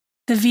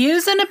The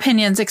views and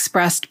opinions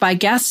expressed by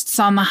guests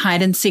on the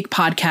Hide and Seek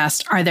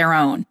podcast are their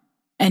own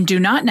and do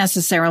not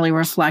necessarily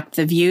reflect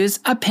the views,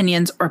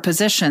 opinions, or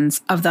positions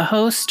of the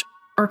host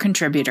or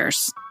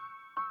contributors.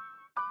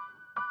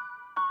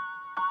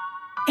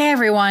 Hey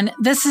everyone,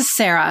 this is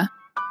Sarah.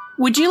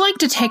 Would you like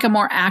to take a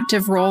more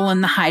active role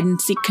in the Hide and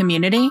Seek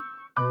community?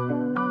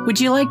 Would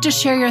you like to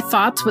share your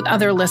thoughts with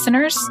other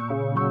listeners?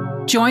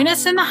 Join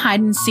us in the Hide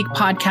and Seek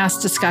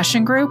podcast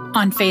discussion group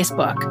on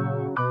Facebook.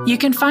 You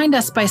can find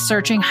us by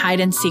searching Hide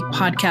and Seek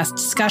podcast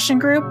discussion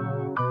group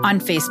on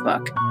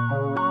Facebook.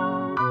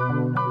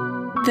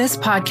 This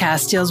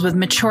podcast deals with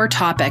mature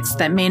topics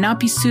that may not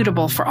be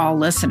suitable for all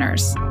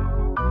listeners.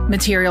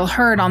 Material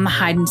heard on the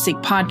Hide and Seek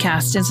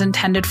podcast is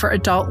intended for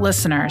adult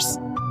listeners.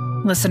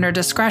 Listener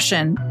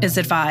discretion is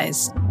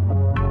advised.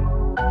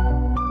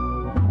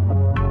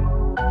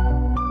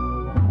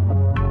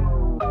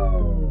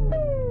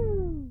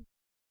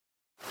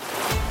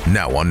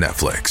 Now on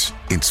Netflix,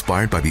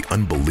 inspired by the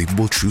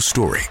unbelievable true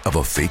story of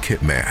a fake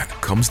hitman,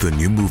 comes the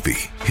new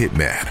movie,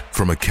 Hitman,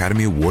 from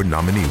Academy Award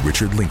nominee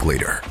Richard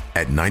Linklater.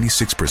 At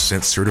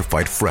 96%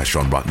 certified fresh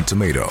on Rotten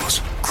Tomatoes,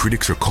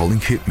 critics are calling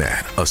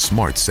Hitman a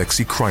smart,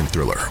 sexy crime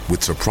thriller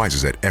with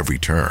surprises at every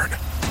turn.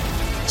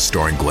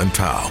 Starring Glenn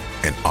Powell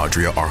and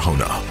Adria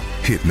Arjona,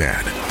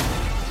 Hitman.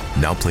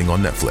 Now playing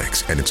on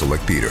Netflix and in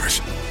select theaters.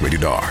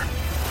 Rated R.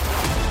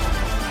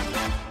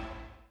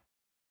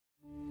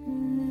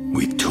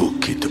 We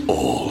took it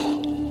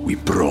all. We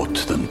brought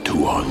them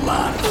to our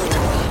land.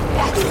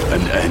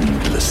 An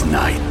endless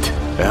night,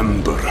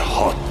 ember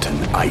hot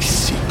and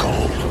icy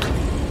cold.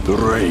 The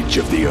rage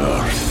of the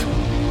earth.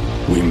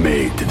 We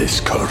made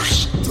this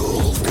curse.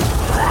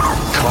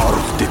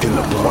 Carved it in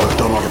the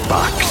blood on our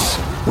backs.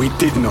 We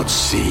did not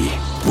see.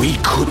 We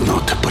could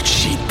not, but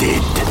she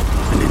did.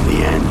 And in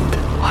the end...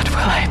 What will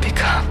I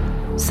become?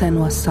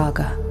 Senua's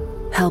Saga.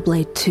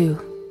 Hellblade 2.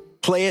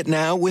 Play it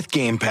now with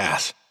Game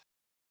Pass.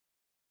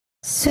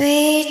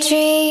 Sweet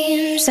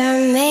dreams are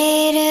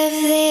made of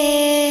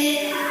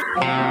this.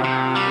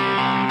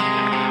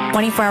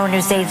 24-Hour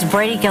News 8's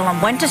Brady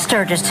Gillum went to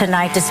Sturgis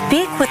tonight to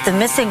speak with the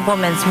missing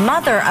woman's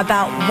mother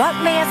about what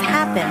may have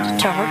happened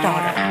to her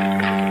daughter.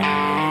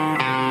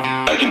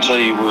 I can tell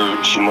you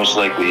where she most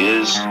likely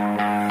is.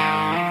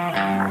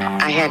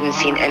 I hadn't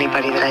seen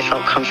anybody that I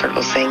felt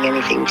comfortable saying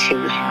anything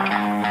to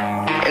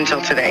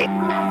until today.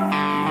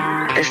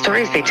 The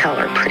stories they tell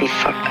are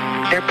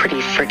they're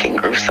pretty freaking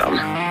gruesome.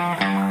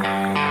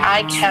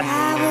 I kept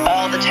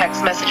all the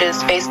text messages,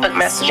 Facebook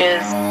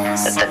messages,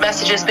 the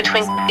messages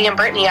between me and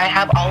Brittany. I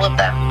have all of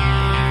them.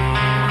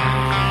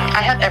 I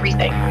have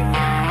everything.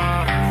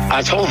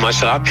 I told him, I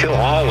said, I'll kill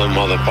all them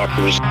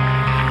motherfuckers.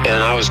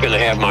 And I was going to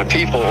have my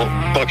people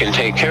fucking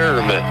take care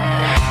of it.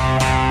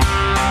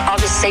 I'll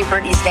just say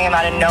Brittany's name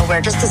out of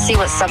nowhere just to see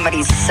what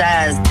somebody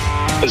says.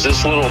 Because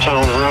this little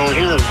town around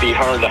here would be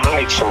hard to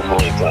hide something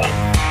like that.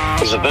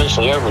 Because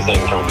eventually everything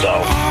comes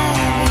out.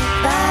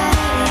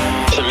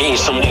 To me,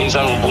 some days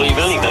I don't believe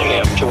anything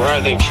happened to her.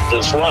 I think she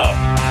just left.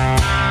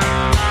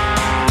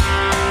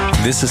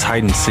 This is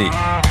Hide and Seek,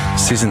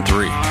 Season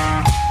 3.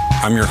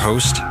 I'm your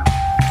host,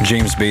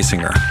 James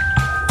Basinger.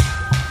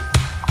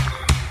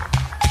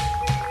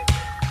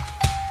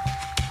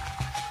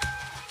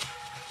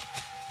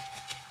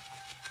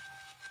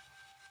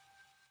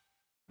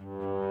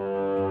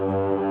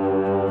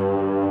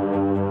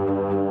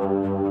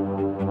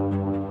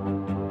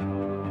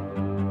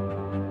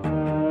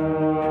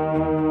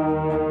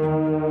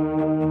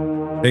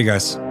 Hey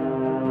guys.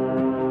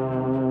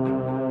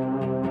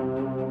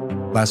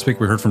 Last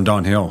week we heard from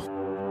Don Hill.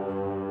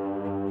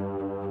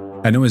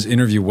 I know his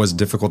interview was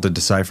difficult to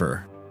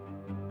decipher,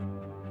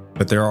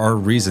 but there are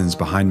reasons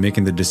behind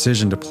making the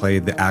decision to play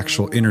the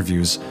actual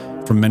interviews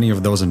from many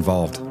of those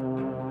involved.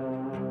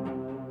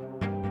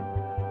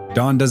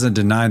 Don doesn't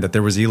deny that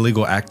there was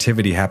illegal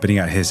activity happening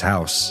at his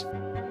house.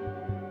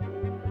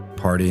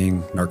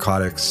 Partying,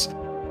 narcotics,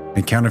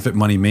 and counterfeit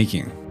money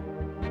making.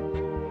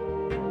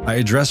 I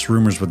addressed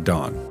rumors with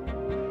Don,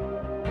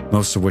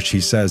 most of which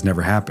he says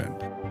never happened.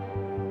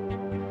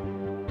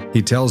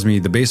 He tells me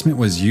the basement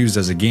was used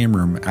as a game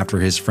room after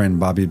his friend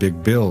Bobby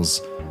Big Bills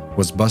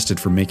was busted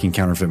for making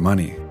counterfeit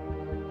money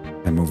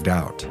and moved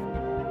out.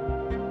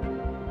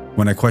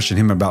 When I question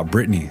him about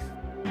Brittany,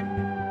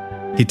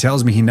 he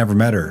tells me he never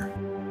met her.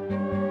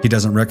 He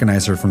doesn't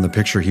recognize her from the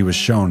picture he was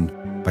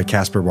shown by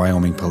Casper,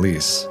 Wyoming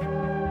police.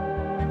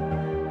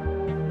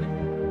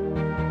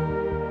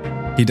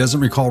 He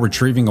doesn't recall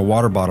retrieving a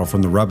water bottle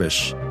from the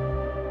rubbish,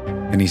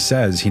 and he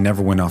says he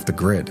never went off the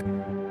grid.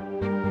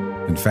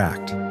 In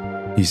fact,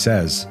 he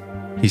says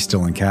he's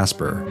still in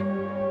Casper,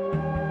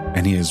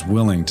 and he is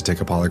willing to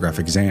take a polygraph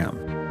exam.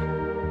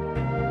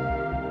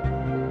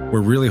 We're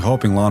really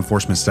hoping law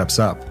enforcement steps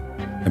up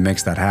and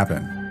makes that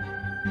happen.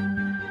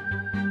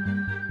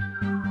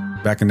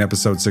 Back in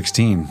episode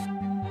 16,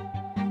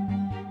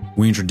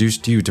 we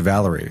introduced you to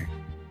Valerie.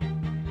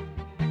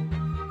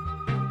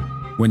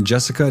 When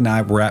Jessica and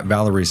I were at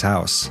Valerie's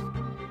house,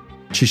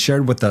 she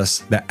shared with us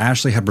that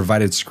Ashley had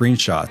provided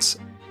screenshots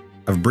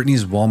of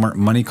Brittany's Walmart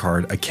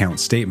MoneyCard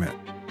account statement.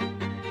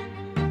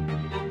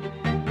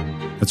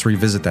 Let's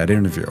revisit that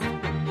interview.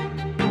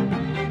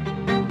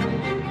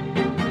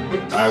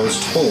 I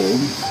was told,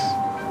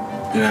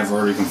 and I've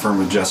already confirmed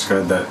with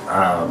Jessica, that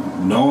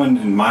no one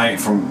in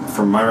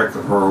from my record,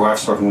 or who I've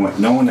spoken with,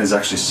 no one has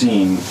actually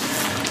seen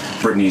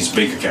Brittany's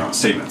bank account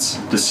statements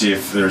to see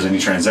if there's any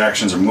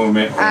transactions or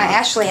movement.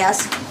 Ashley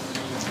has,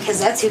 because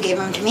that's who gave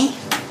them to me.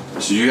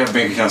 So you have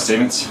bank account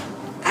statements?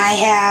 I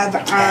have,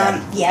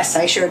 yes,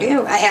 I sure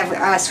do. I have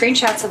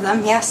screenshots of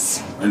them,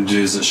 yes. And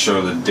does it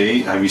show the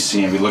date? Have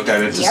you looked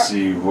at it to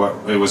see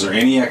was there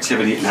any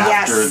activity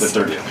after the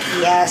 30th?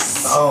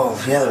 Yes.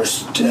 Oh, yeah,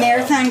 there's...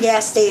 Marathon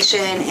gas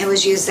station, it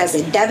was used as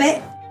a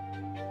debit.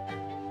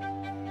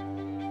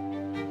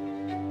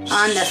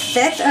 On the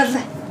 5th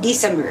of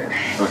December.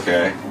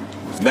 Okay.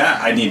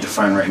 That I need to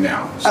find right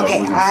now. So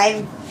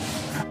okay,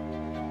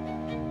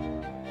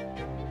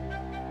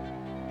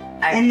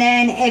 and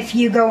then if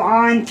you go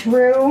on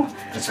through,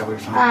 that's how we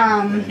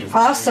find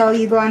also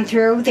you go on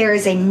through, there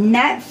is a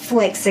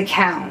Netflix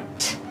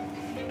account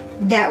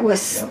that was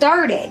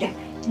started.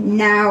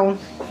 Now,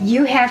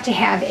 you have to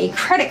have a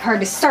credit card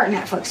to start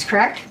Netflix,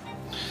 correct?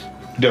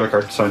 Debit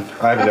card, it's fine.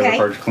 I have a debit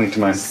card linked to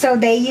mine. So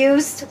they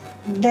used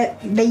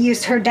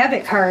her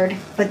debit card,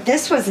 but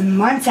this was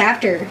months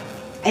after.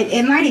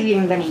 It might have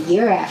even been a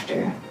year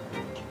after.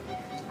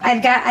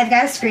 I've got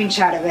a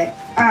screenshot of it.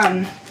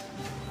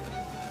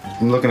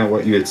 I'm looking at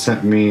what you had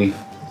sent me.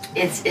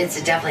 It's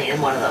definitely in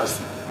one of those.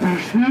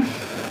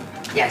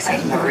 Mm-hmm. Yes, I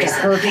can read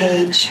her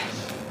page.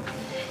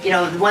 You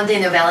know, one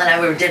thing that Val and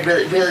I did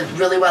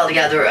really well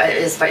together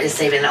is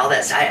saving all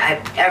this.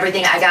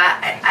 Everything I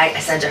got, I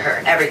sent to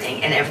her.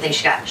 Everything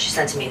she got, she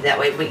sent to me. That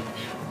way we,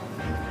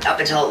 up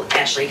until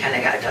Ashley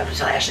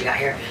got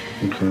here.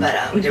 Okay.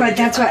 But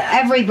that's what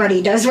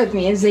everybody does with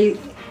me is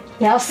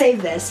Val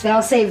save this,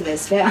 Val save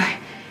this, Val.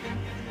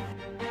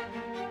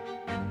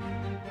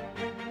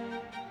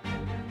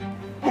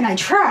 And I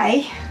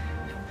try.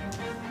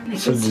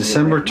 So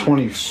December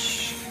 20.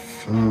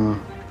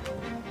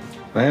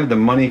 I have the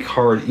money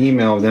card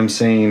email of them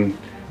saying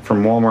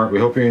from Walmart, we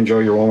hope you enjoy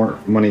your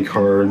Walmart money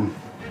card.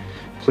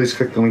 Please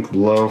click the link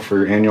below for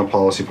your annual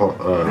privacy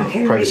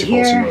policy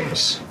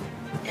notice.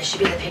 It should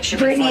be the picture.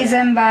 Brittany's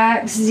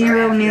inbox,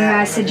 0 new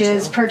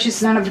messages,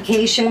 purchase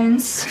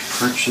notifications.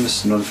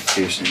 Purchase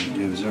notification.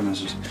 You have 0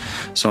 messages.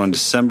 So on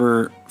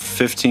December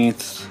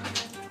 15th,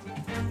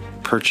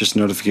 purchase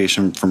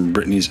notification from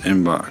Brittany's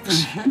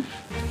inbox. Mm-hmm.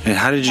 And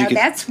how did you get...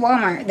 That's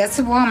Walmart. That's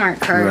a Walmart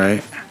card.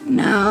 Right.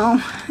 No.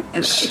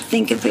 I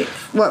think if it...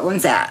 What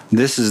one's that?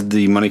 This is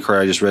the money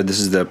card I just read. This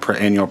is the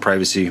annual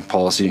privacy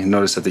policy.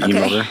 Notice that the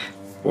email there.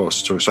 Well,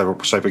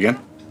 swipe again.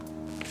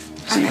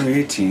 December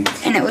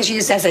 18th. And it was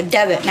used as a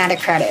debit, not a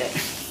credit.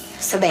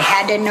 So they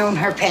had to know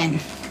her PIN.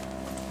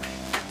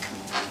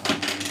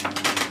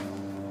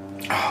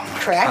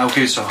 Correct?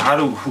 Okay, so how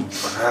do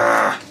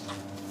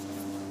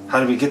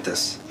we get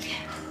this?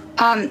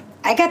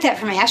 I got that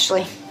from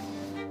Ashley.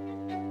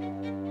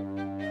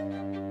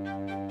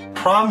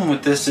 Problem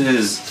with this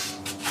is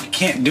you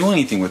can't do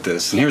anything with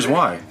this, and here's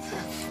why.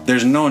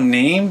 There's no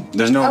name.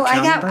 There's no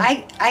account number.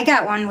 I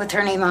got one with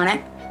her name on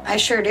it. I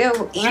sure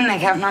do, and the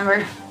account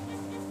number.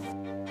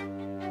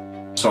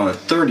 So on the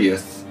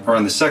 30th, or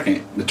on the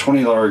 2nd, the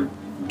 $20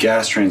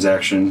 gas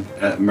transaction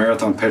at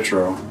Marathon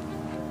Petro,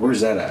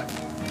 where's that at?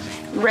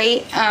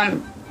 Right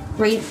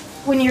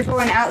when you're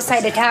going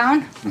outside of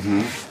town.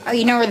 Mm-hmm. Oh,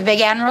 you know where the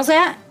Big Admiral's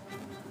at?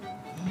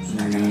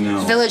 No.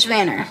 Village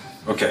Manor.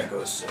 Okay.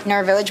 You know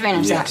where Village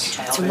Manor's at?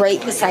 It's right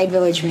beside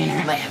Village Manor.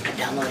 You might have to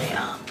download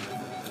a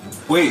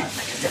wait.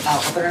 zip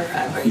file opener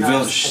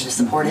to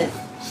support it.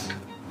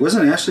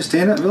 Wasn't Ashley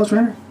staying at Village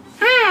Manor?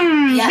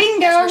 Yeah,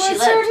 bingo. that's where she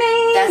What's her lived.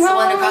 name? That's the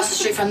one across the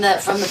street from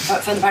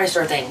the party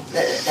store thing, the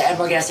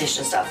Edmore gas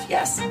station stuff.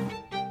 Yes.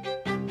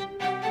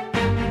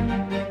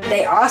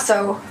 They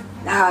also,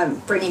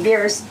 Brittany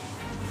Beers,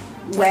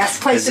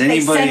 last place that they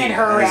sent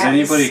her Has at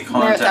anybody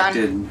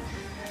contacted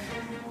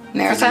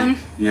Marathon?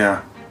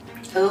 Yeah.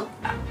 Who?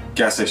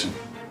 Gas station.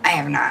 I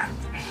have not.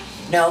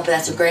 No, but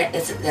that's a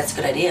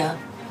good idea.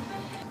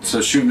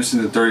 So shoot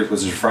missing the 30th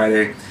was your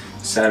Friday,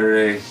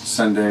 Saturday,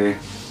 Sunday.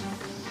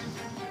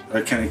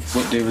 What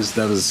day was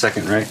that? Was the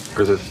 2nd, right?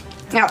 Or the...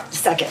 No,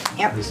 2nd.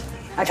 Yep.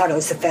 I thought it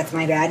was the 5th.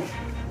 My bad.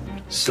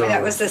 So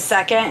that was the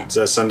 2nd. Is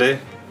that Sunday,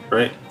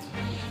 right?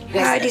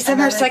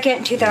 December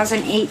 2nd,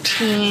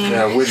 2018.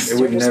 Yeah, it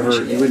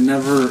would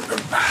never.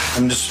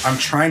 I'm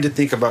trying to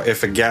think about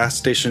if a gas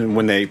station,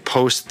 when they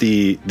post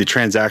the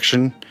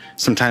transaction,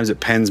 sometimes it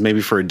pens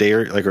maybe for a day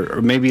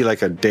or maybe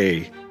like a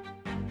day.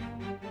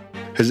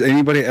 Has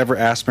anybody ever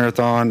asked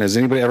Marathon? Has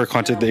anybody ever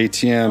contacted the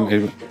ATM?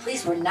 No, the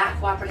police were not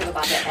cooperative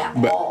about that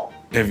at all.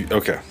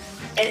 Okay.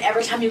 And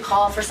every time you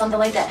call for something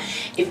like that,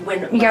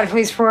 when you got a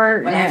police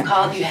report. When I've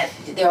called,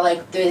 they're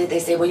like, they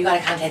say, well, you got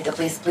to contact the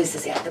police. The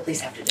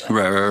police have to do it.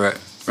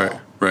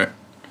 Right.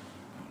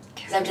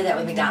 Because I did that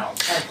with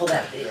McDonald's, trying to pull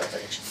that video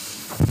footage.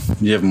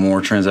 You have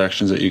more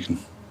transactions that you can.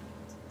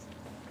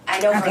 I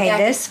know. Okay,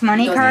 this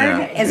money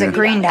card is a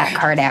green dot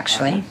card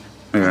actually.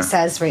 Yeah. It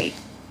says right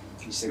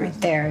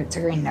there, it's a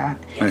green dot.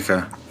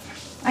 Okay.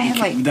 I have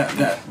like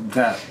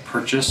that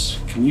purchase.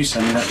 Can you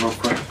send me that real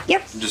quick?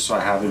 Yep. Just so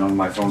I have it on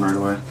my phone right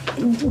away.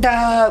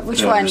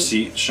 Which the one?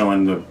 Receipt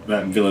showing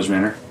that Village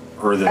Manor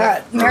or the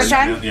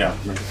Marathon. Yeah.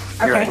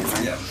 Okay.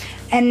 Yeah.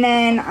 And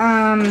then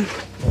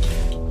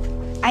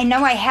I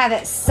know I have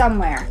it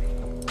somewhere.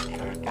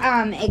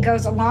 It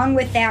goes along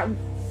with that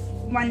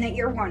one that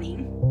you're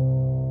wanting.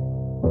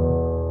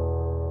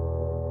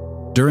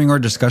 During our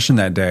discussion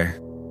that day,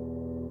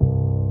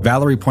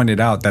 Valerie pointed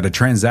out that a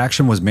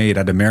transaction was made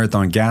at a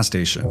Marathon gas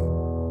station.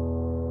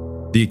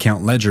 The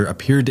account ledger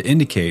appeared to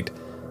indicate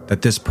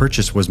that this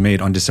purchase was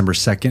made on December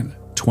 2nd,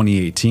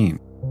 2018.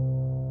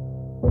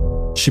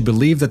 She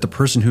believed that the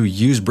person who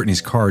used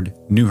Brittany's card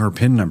knew her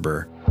PIN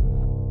number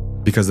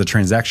because the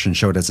transaction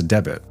showed as a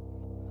debit.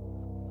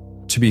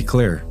 To be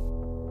clear,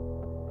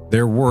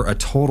 there were a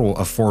total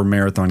of 4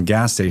 Marathon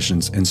gas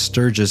stations in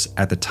Sturgis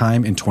at the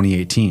time in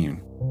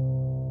 2018.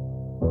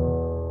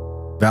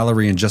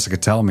 Valerie and Jessica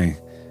tell me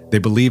they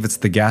believe it's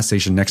the gas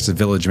station next to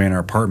Village Manor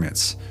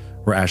Apartments,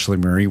 where Ashley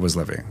Marie was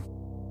living.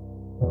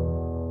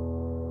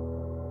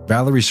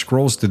 Valerie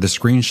scrolls through the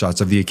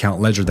screenshots of the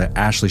account ledger that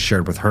Ashley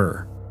shared with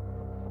her.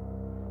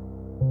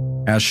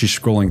 As she's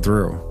scrolling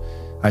through,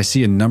 I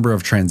see a number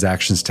of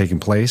transactions taking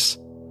place,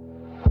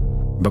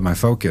 but my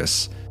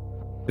focus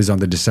is on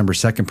the December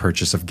 2nd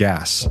purchase of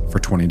gas for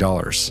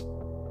 $20.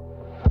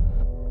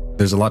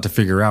 There's a lot to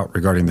figure out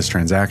regarding this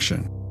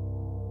transaction.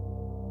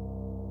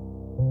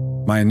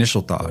 My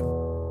initial thought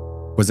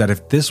was that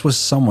if this was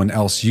someone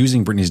else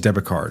using Brittany's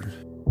debit card,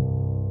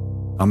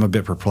 I'm a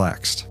bit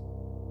perplexed.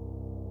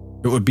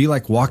 It would be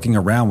like walking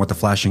around with a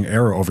flashing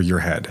arrow over your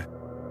head.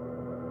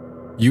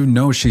 You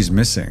know she's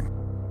missing,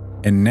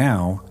 and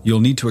now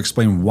you'll need to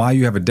explain why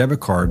you have a debit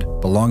card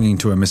belonging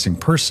to a missing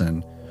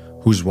person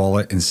whose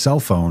wallet and cell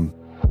phone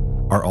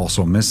are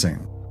also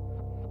missing.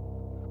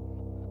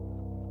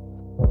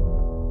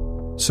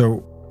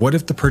 So, what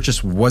if the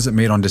purchase wasn't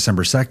made on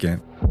December 2nd,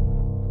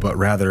 but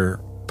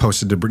rather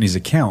posted to Brittany's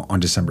account on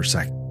December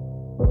 2nd?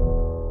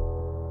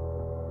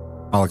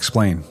 I'll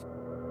explain.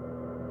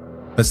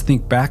 Let's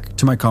think back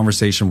to my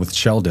conversation with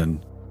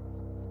Sheldon.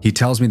 He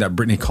tells me that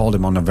Brittany called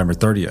him on November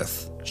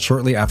 30th,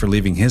 shortly after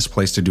leaving his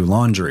place to do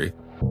laundry,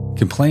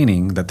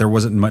 complaining that there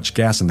wasn't much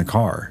gas in the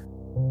car.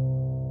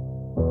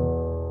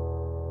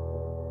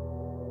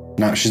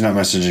 No, she's not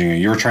messaging you.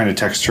 You were trying to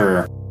text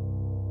her,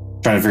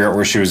 trying to figure out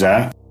where she was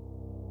at?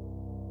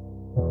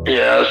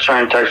 Yeah, I was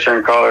trying to text her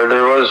and call her.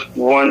 There was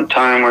one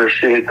time where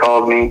she had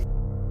called me.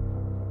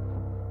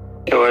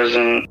 It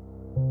wasn't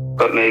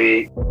but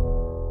maybe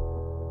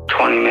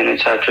 20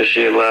 minutes after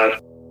she had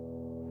left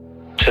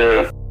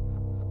to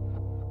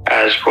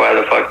ask why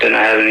the fuck didn't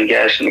I have any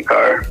gas in the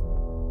car.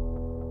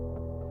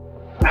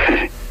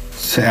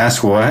 To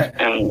ask what?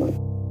 And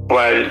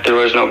why there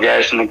was no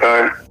gas in the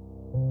car.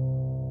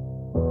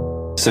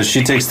 So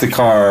she takes the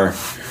car,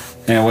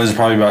 and it was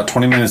probably about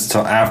 20 minutes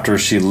till after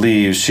she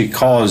leaves. She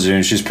calls you,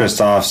 and she's pissed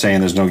off,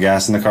 saying there's no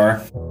gas in the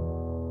car?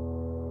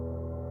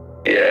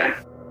 Yeah.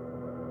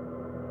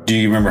 Do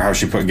you remember how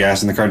she put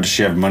gas in the car? Does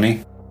she have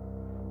money?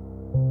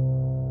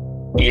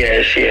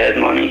 Yeah, she had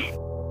money.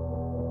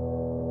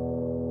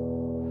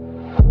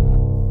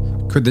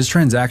 Could this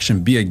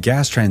transaction be a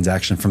gas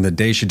transaction from the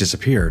day she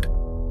disappeared,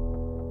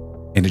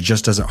 and it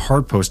just doesn't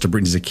hard post to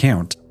Brittany's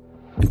account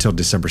until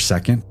December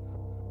 2nd?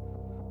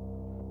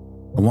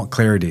 I want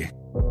clarity.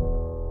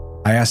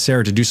 I asked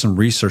Sarah to do some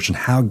research on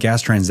how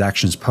gas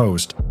transactions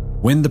post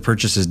when the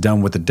purchase is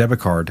done with a debit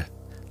card,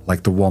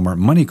 like the Walmart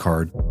money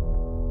card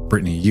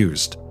Brittany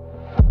used.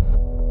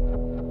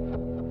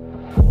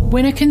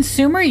 When a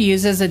consumer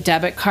uses a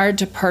debit card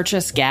to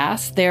purchase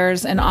gas,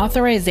 there's an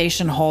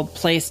authorization hold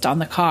placed on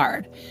the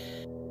card.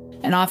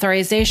 An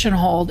authorization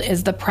hold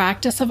is the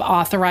practice of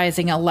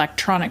authorizing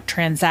electronic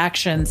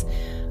transactions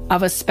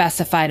of a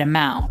specified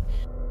amount,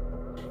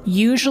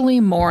 usually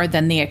more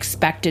than the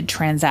expected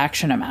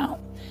transaction amount.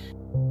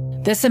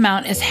 This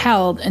amount is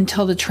held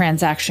until the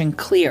transaction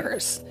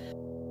clears.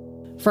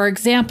 For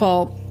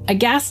example, a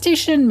gas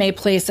station may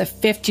place a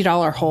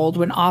 $50 hold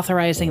when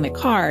authorizing the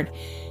card,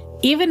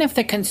 even if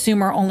the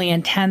consumer only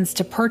intends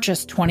to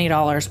purchase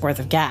 $20 worth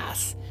of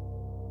gas.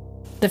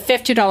 The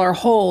 $50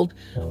 hold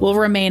will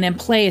remain in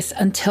place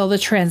until the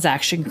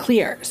transaction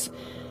clears,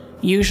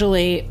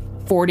 usually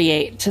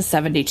 48 to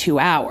 72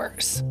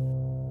 hours.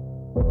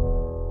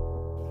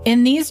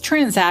 In these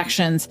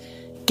transactions,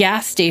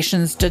 gas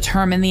stations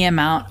determine the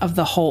amount of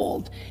the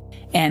hold,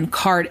 and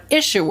card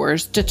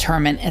issuers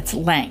determine its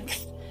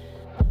length.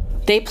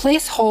 They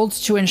place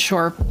holds to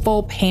ensure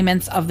full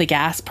payments of the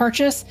gas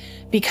purchase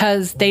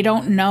because they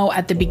don't know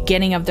at the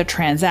beginning of the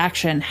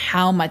transaction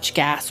how much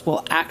gas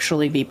will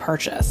actually be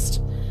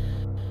purchased.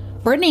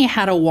 Brittany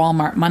had a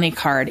Walmart money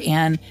card,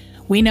 and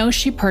we know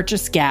she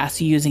purchased gas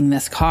using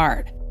this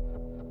card.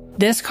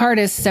 This card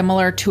is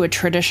similar to a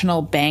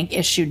traditional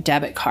bank-issued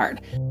debit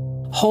card.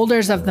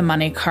 Holders of the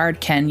money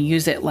card can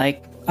use it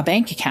like a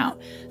bank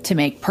account to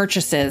make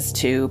purchases,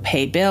 to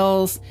pay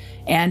bills,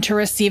 and to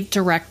receive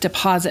direct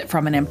deposit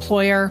from an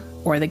employer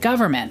or the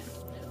government,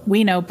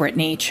 we know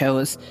Brittany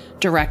chose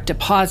direct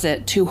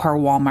deposit to her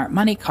Walmart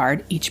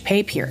MoneyCard each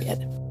pay period.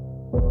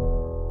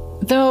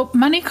 Though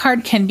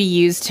MoneyCard can be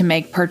used to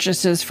make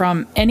purchases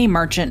from any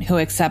merchant who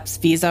accepts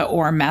Visa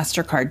or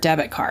MasterCard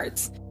debit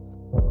cards,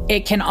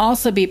 it can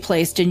also be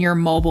placed in your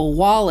mobile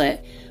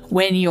wallet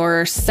when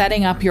you're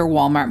setting up your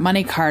Walmart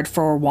MoneyCard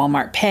for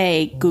Walmart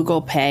Pay,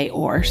 Google Pay,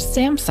 or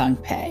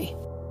Samsung Pay.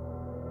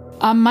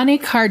 A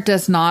MoneyCard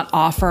does not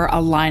offer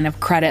a line of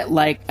credit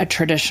like a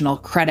traditional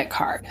credit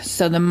card,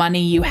 so the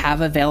money you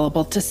have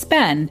available to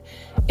spend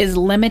is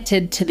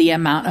limited to the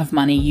amount of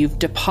money you've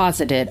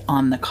deposited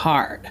on the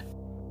card.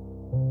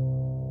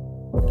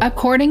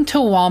 According to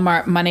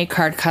Walmart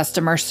MoneyCard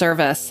customer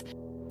service,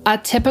 a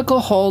typical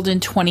hold in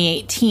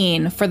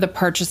 2018 for the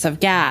purchase of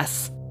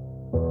gas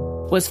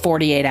was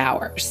 48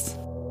 hours.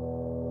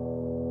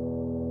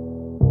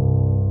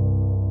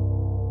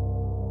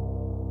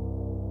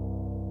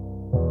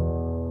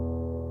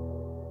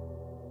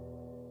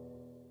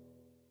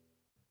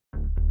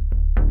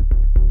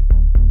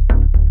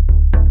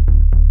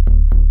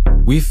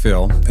 We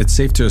feel it's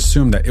safe to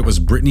assume that it was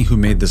Brittany who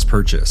made this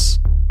purchase.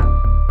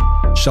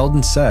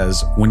 Sheldon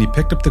says when he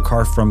picked up the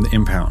car from the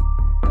impound,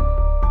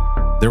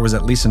 there was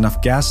at least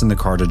enough gas in the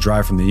car to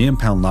drive from the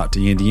impound lot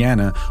to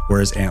Indiana, where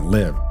his aunt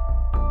lived.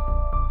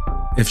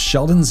 If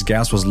Sheldon's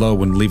gas was low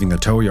when leaving the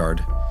tow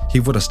yard, he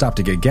would have stopped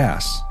to get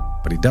gas,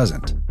 but he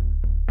doesn't.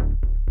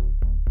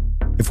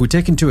 If we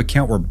take into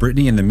account where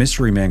Brittany and the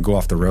mystery man go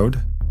off the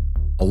road,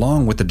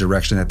 along with the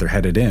direction that they're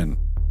headed in,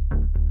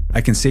 I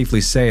can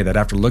safely say that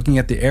after looking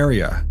at the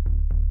area,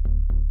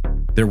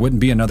 there wouldn't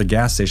be another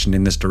gas station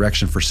in this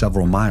direction for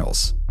several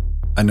miles.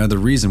 Another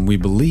reason we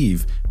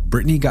believe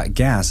Brittany got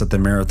gas at the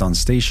Marathon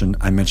station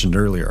I mentioned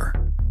earlier.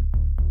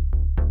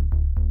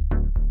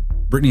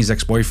 Brittany's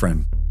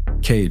ex-boyfriend,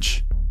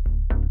 Cage,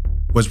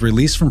 was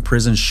released from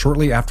prison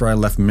shortly after I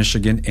left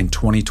Michigan in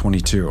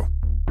 2022.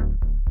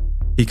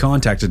 He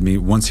contacted me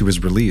once he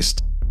was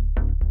released.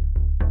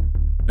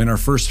 In our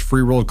first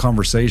free-roll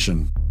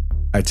conversation,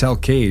 I tell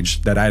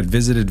Cage that I had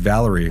visited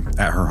Valerie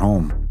at her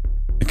home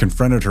and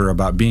confronted her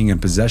about being in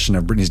possession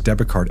of Brittany's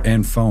debit card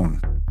and phone.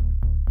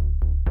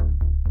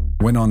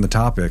 When on the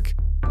topic,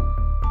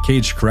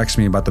 Cage corrects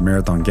me about the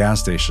Marathon gas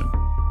station.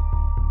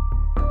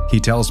 He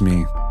tells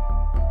me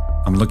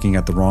I'm looking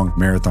at the wrong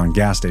Marathon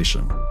gas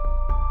station.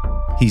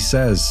 He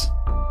says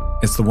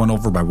it's the one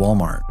over by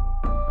Walmart.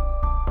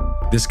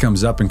 This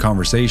comes up in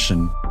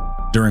conversation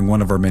during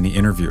one of our many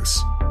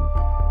interviews.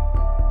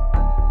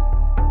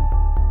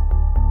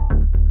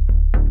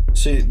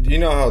 So, you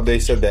know how they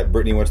said that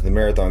Brittany went to the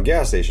Marathon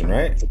gas station,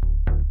 right?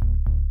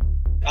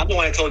 I'm the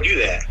one that told you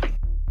that.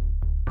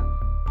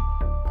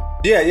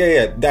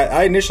 Yeah. That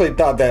I initially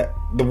thought that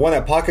the one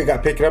that Pocket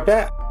got picked up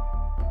at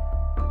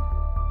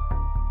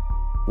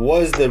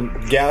was the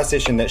gas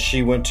station that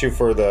she went to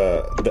for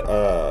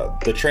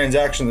the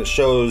transaction that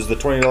shows the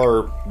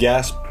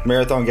 $20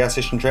 Marathon gas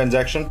station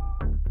transaction.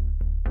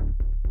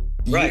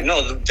 Right.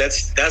 No,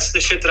 that's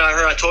the shit that I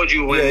heard. I told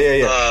you when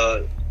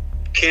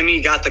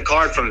Kimmy got the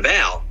card from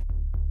Val.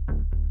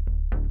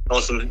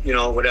 On some,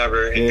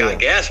 whatever, and got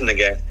gas from the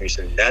gas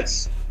station.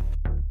 That's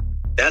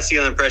the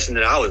other impression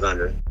that I was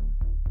under.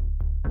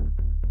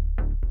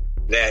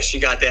 That she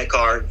got that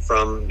card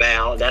from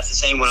Val. That's the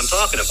same one I'm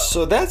talking about.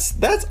 So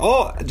that's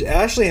all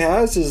Ashley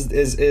has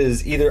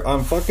is either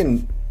I'm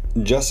fucking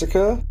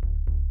Jessica.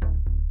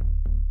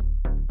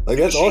 Like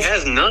that's all. She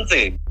has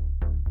nothing.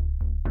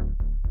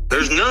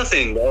 There's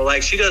nothing, bro.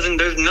 Like she doesn't.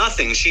 There's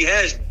nothing. She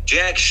has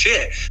jack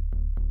shit.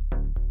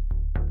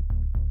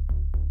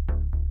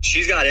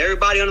 She's got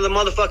everybody under the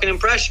motherfucking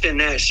impression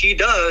that she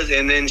does,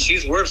 and then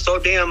she's worth so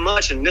damn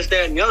much, and this,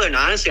 that, and the other. And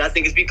honestly, I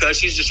think it's because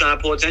she's just trying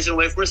to pull attention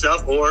away from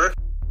herself, or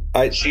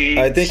I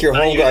think your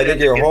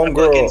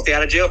homegirl. Stay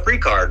out of jail free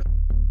card.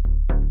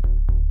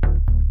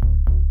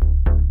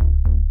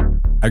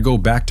 I go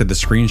back to the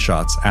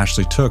screenshots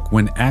Ashley took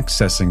when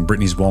accessing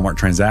Brittany's Walmart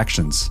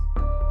transactions.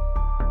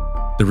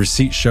 The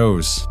receipt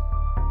shows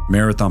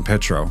Marathon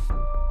Petro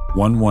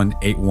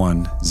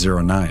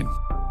 118109.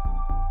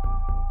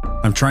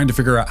 I'm trying to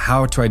figure out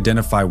how to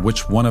identify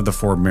which one of the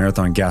 4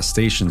 Marathon gas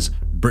stations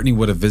Brittany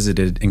would have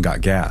visited and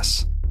got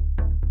gas.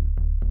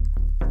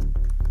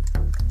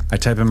 I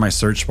type in my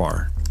search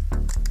bar,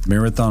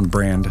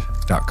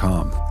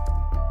 marathonbrand.com.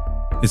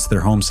 It's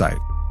their home site.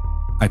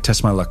 I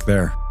test my luck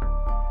there.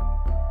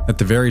 At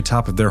the very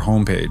top of their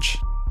homepage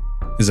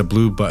is a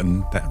blue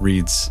button that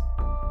reads,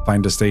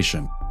 Find a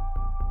Station.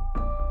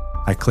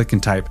 I click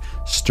and type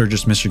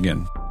Sturgis,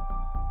 Michigan.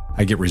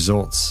 I get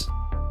results.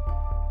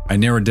 I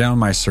narrow down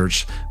my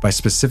search by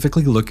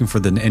specifically looking for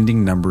the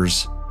ending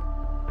numbers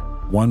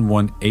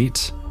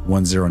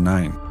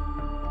 118109.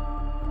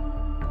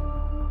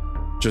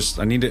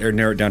 I need to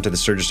narrow it down to the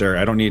Sturgis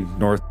area. I don't need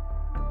north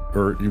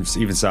or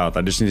even south.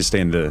 I just need to stay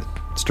in the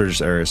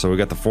Sturgis area. So we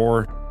got the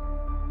 4.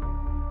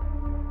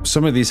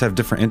 Some of these have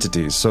different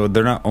entities, so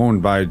they're not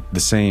owned by the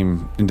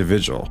same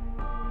individual.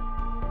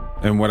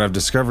 And what I've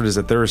discovered is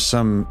that there are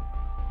some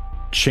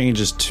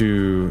changes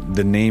to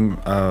the name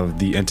of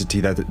the entity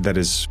that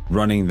is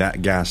running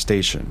that gas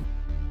station.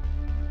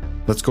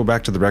 Let's go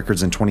back to the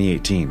records in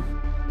 2018.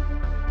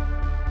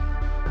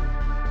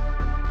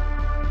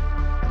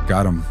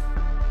 Got him.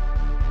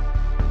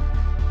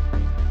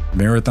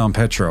 Marathon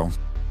Petro,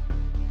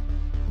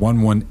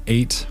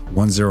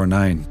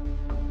 118109.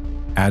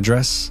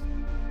 Address,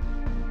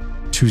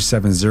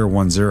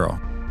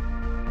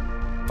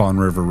 27010. Fawn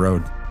River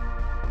Road,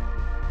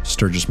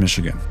 Sturgis,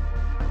 Michigan.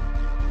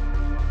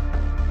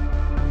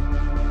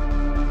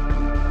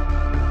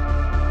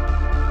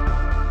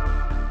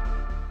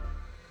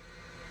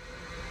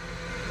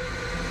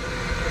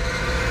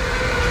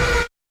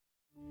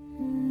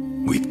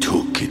 We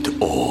took it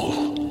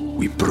all.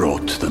 We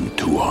brought them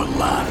to our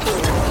land.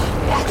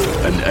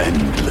 An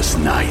endless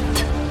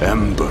night,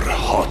 ember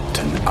hot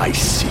and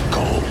icy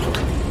cold.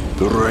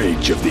 The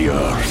rage of the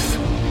earth.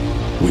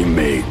 We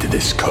made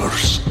this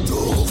curse.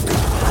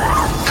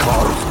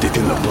 Carved it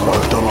in the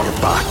blood on our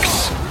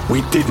backs.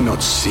 We did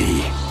not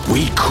see.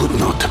 We could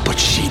not, but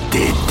she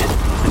did.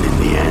 And in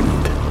the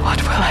end, What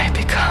will I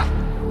become?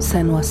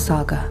 Senua's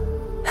Saga.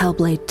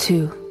 Hellblade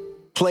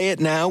 2. Play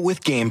it now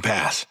with Game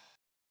Pass.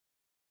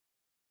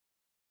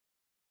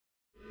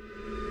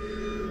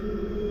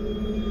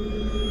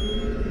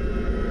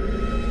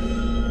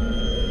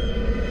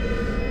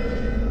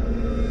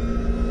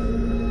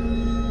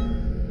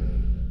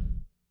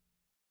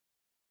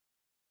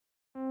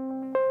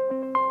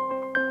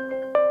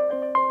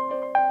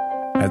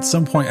 At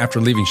some point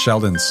after leaving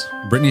Sheldon's,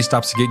 Brittany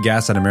stops to get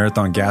gas at a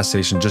Marathon gas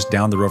station just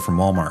down the road from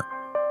Walmart.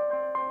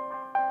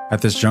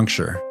 At this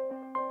juncture,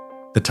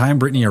 the time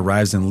Brittany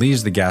arrives and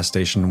leaves the gas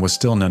station was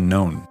still an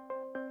unknown.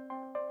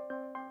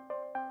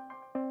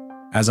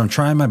 As I'm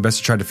trying my best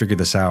to try to figure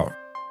this out,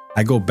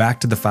 I go back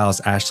to the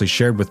files Ashley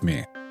shared with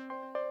me.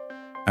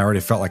 I already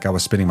felt like I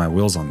was spinning my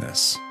wheels on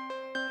this.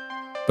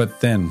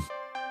 But then,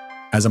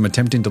 as I'm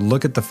attempting to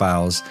look at the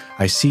files,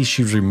 I see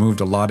she's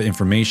removed a lot of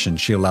information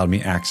she allowed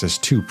me access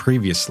to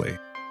previously.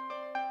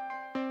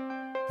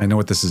 I know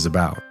what this is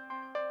about.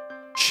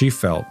 She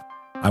felt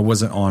I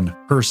wasn't on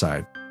her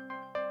side.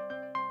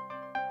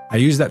 I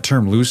use that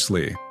term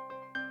loosely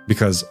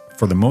because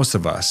for the most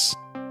of us,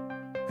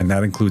 and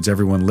that includes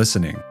everyone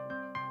listening,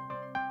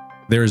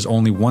 there is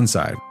only one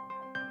side,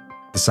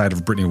 the side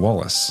of Brittany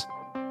Wallace.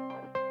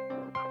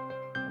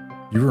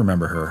 You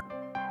remember her,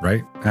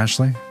 right,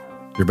 Ashley?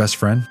 Your best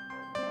friend?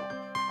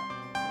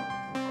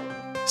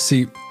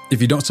 See,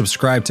 if you don't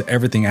subscribe to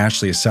everything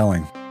Ashley is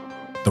selling,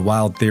 the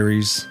wild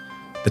theories,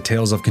 the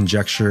tales of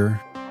conjecture,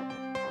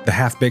 the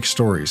half-baked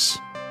stories,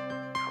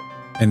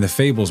 and the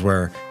fables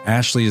where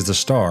Ashley is the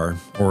star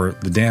or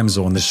the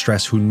damsel in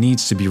distress who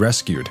needs to be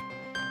rescued,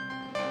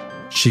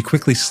 she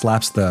quickly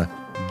slaps the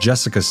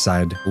Jessica's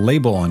side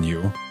label on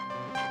you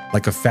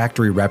like a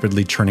factory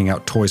rapidly churning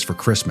out toys for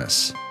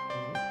Christmas.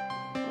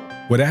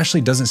 What Ashley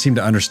doesn't seem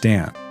to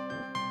understand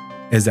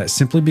is that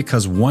simply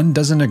because one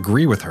doesn't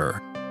agree with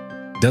her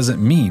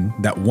doesn't mean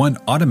that one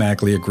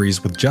automatically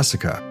agrees with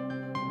Jessica.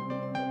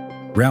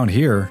 Round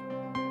here,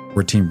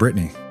 we're Team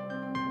Brittany.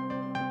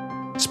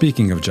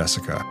 Speaking of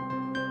Jessica,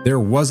 there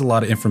was a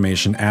lot of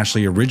information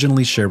Ashley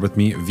originally shared with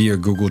me via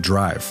Google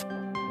Drive.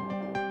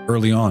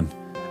 Early on,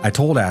 I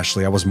told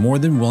Ashley I was more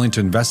than willing to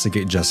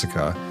investigate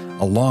Jessica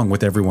along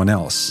with everyone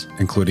else,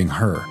 including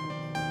her.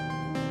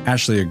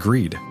 Ashley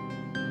agreed.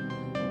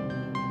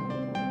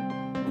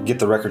 Get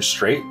the record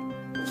straight?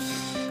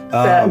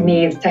 That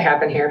needs to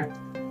happen here.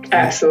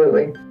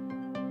 Absolutely.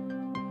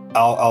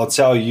 I'll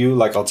tell you,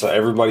 like I'll tell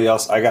everybody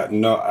else, I have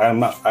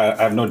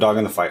no dog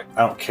in the fight.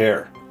 I don't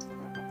care.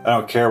 I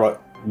don't care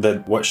about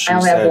what she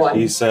said,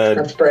 he said.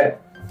 That's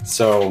Britt.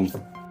 So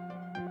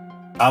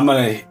I'm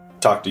going to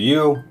talk to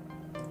you.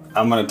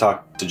 I'm going to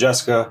talk to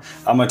Jessica.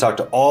 I'm going to talk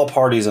to all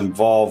parties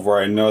involved where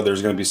I know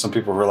there's going to be some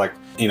people who are like,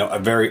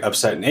 very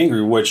upset and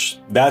angry, which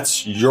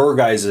that's your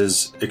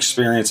guys'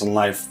 experience in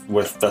life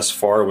with thus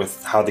far,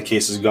 with how the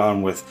case has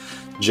gone, with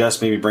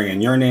Jess maybe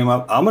bringing your name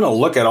up. I'm going to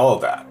look at all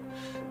of that.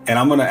 And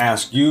I'm going to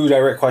ask you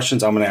direct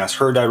questions. I'm going to ask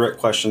her direct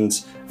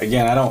questions.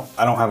 Again, I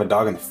don't have a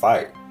dog in the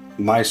fight.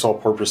 My sole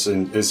purpose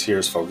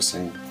is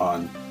focusing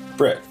on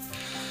Britt.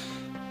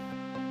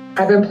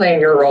 I've been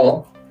playing your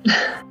role.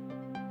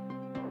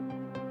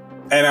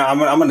 And I'm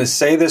going to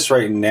say this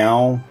right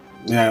now.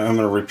 I'm going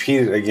to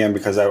repeat it again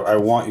because I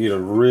want you to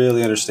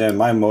really understand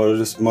my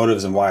motives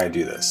and why I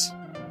do this.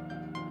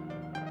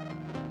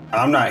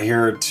 I'm not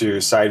here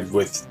to side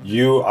with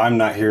you. I'm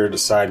not here to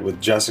side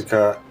with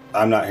Jessica.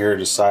 I'm not here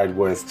to side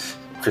with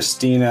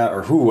Christina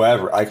or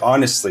whoever. Like,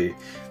 honestly,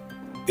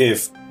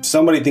 if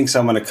somebody thinks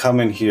I'm going to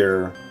come in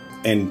here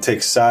and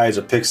take sides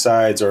or pick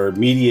sides or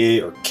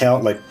mediate or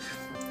count, like,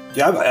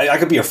 yeah, I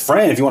could be a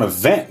friend if you want to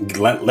vent.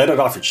 Let it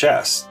off your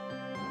chest.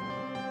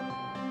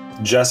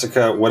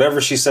 Jessica, whatever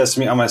she says to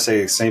me, I'm going to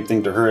say the same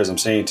thing to her as I'm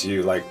saying to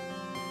you. Like,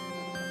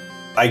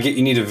 I get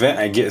you need to vent.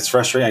 I get it's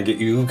frustrating. I get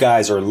you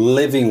guys are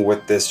living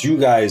with this. You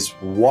guys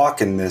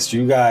walk in this.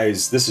 You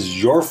guys, this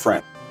is your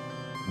friend.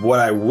 What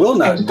I will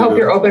not do. I just hope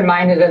you're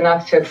open-minded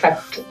enough to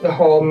accept the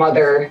whole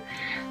mother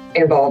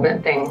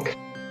involvement thing.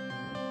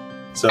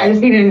 So I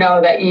just need to know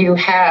that you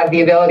have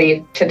the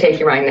ability to take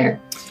your mind there.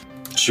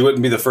 She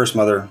wouldn't be the first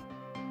mother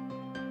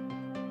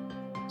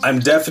I'm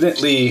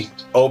definitely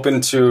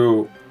open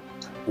to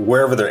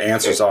wherever their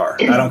answers are.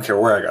 I don't care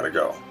where I gotta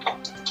go.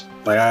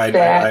 Like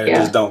I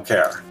just don't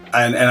care.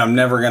 And I'm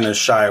never gonna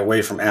shy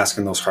away from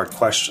asking those hard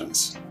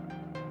questions.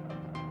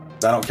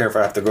 I don't care if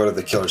I have to go to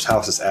the killer's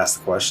house to ask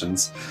the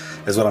questions,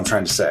 is what I'm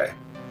trying to say.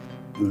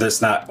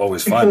 That's not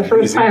always fun. For the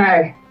first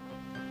time,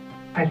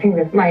 I think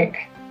this might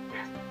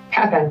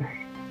happen.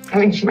 I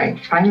think she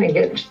might finally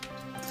get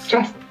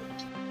justice.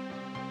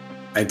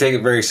 I take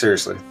it very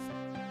seriously.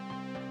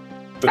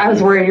 But I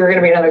was worried you were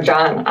going to be another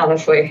John,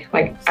 honestly.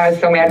 Like, I was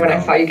so mad when I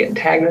saw you getting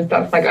tagged and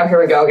stuff. Like, oh,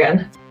 here we go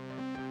again.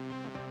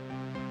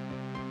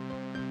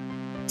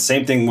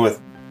 Same thing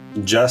with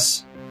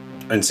Jess,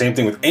 and same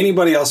thing with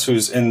anybody else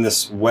who's in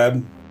this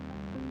web.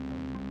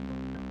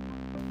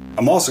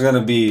 I'm also going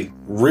to be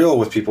real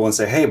with people and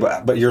say, hey,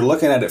 but you're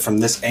looking at it from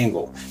this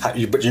angle.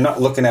 But you're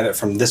not looking at it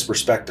from this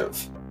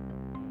perspective.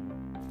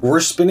 We're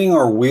spinning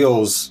our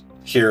wheels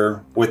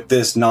here with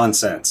this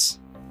nonsense.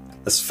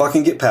 Let's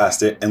fucking get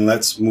past it and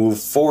let's move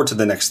forward to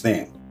the next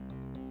thing.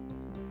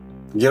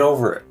 Get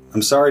over it.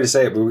 I'm sorry to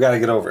say it, but we got to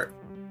get over it.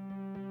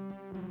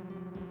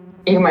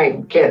 You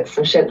might get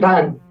some shit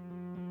done.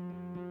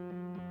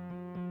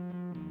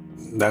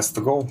 That's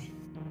the goal.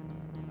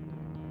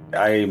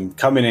 I'm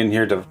coming in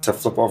here to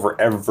flip over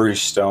every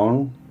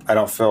stone. I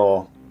don't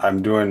feel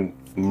I'm doing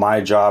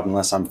my job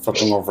unless I'm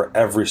flipping over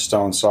every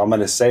stone. So I'm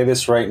going to say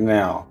this right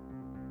now.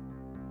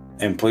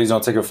 And please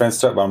don't take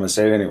offense to it, but I'm going to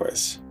say it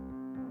anyways.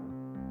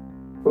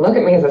 Look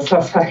at me as a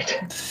suspect.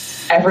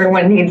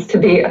 Everyone needs to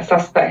be a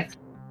suspect.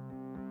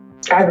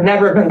 I've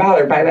never been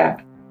bothered by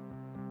that.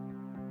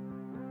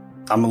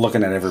 I'm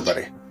looking at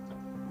everybody.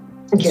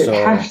 You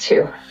have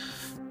to.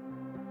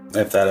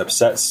 If that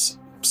upsets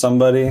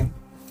somebody,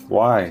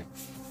 why?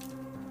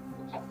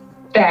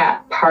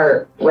 That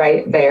part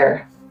right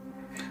there,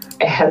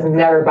 it has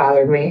never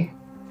bothered me,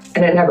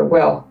 and it never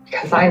will,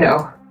 because I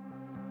know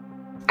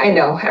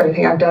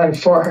everything I've done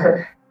for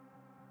her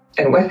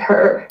and with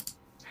her.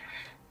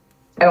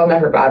 It'll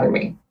never bother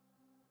me.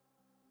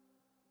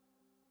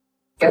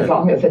 As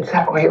long as it's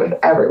that way with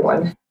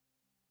everyone,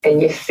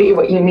 and you see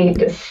what you need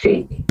to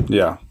see.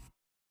 Yeah.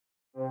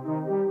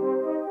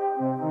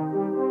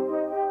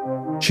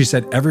 She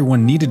said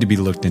everyone needed to be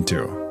looked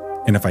into,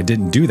 and if I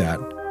didn't do that,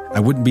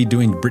 I wouldn't be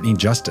doing Brittany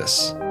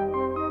justice.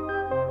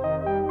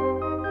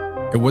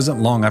 It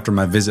wasn't long after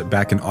my visit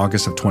back in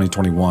August of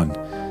 2021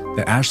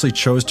 that Ashley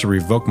chose to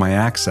revoke my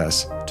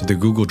access to the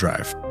Google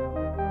Drive.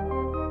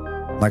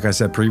 Like I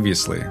said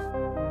previously,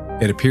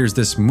 it appears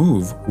this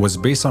move was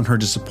based on her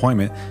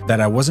disappointment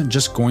that I wasn't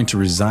just going to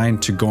resign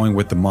to going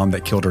with the mom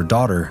that killed her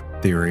daughter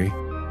theory,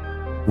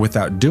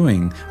 without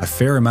doing a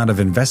fair amount of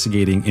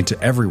investigating into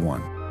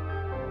everyone.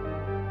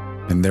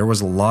 And there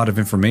was a lot of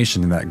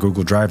information in that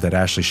Google Drive that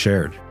Ashley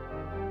shared.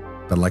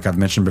 But like I've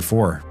mentioned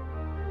before,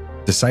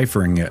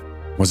 deciphering it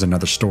was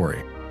another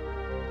story.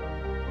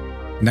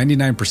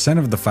 99%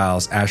 of the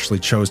files Ashley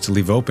chose to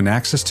leave open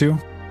access to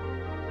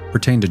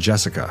pertained to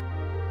Jessica,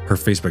 her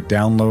Facebook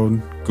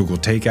download, Google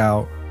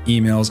Takeout,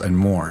 emails, and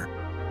more.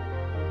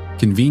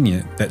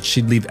 Convenient that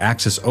she'd leave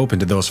access open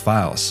to those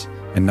files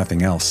and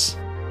nothing else.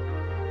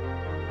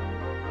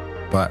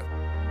 But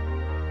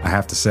I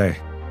have to say,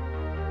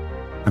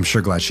 I'm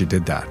sure glad she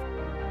did that.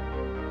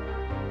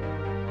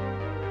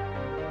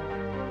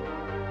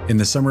 In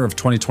the summer of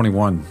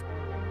 2021,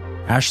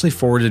 Ashley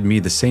forwarded me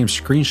the same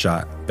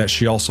screenshot that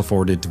she also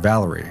forwarded to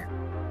Valerie.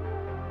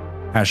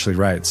 Ashley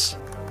writes,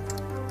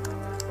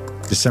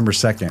 December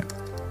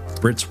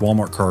 2nd, Britt's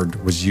Walmart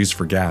card was used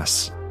for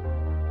gas.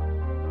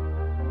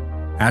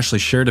 Ashley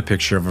shared a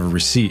picture of a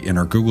receipt in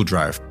our Google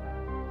Drive.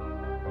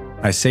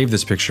 I saved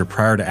this picture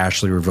prior to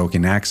Ashley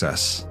revoking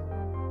access.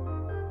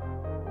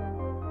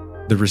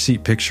 The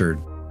receipt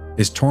pictured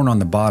is torn on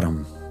the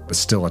bottom, but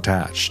still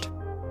attached.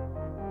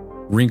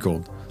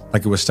 Wrinkled,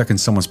 like it was stuck in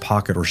someone's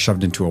pocket or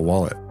shoved into a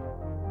wallet.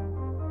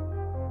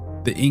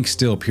 The ink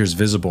still appears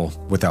visible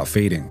without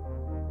fading.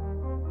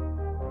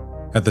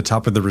 At the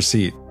top of the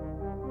receipt,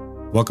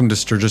 welcome to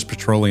Sturgis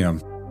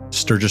Petroleum,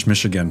 Sturgis,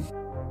 Michigan.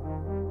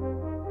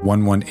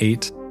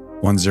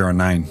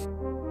 118109.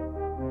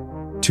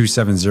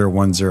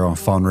 27010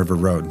 Fawn River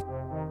Road.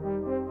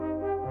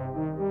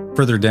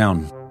 Further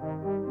down,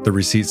 the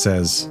receipt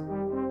says,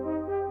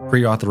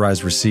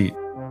 pre-authorized receipt,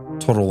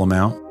 total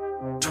amount,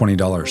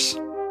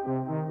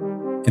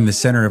 $20. In the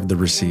center of the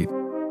receipt,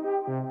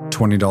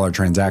 $20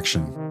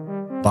 transaction.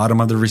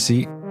 Bottom of the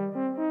receipt,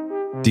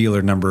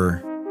 dealer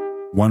number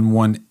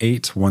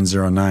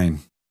 118109.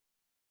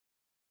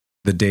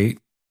 The date,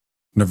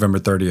 November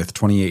 30th,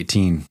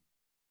 2018.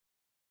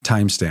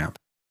 Timestamp,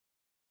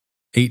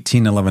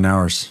 1811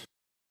 hours.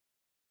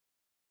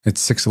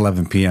 It's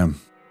 6:11 p.m.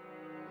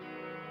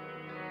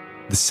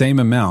 The same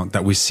amount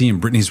that we see in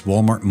Brittany's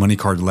Walmart money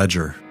card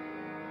ledger.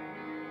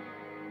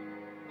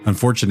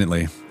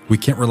 Unfortunately, we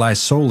can't rely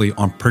solely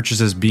on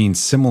purchases being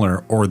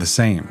similar or the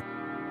same.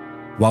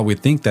 While we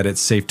think that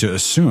it's safe to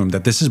assume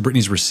that this is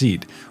Brittany's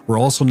receipt, we're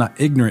also not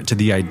ignorant to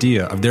the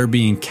idea of there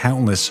being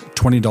countless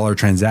 $20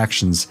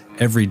 transactions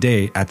every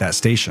day at that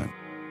station.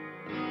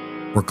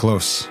 We're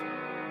close.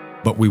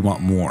 But we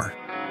want more.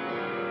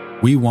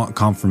 We want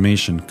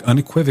confirmation,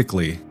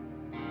 unequivocally,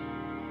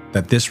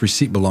 that this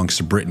receipt belongs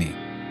to Brittany.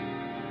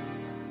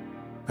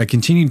 I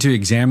continued to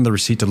examine the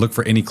receipt to look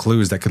for any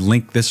clues that could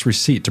link this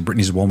receipt to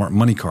Brittany's Walmart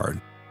money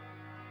card.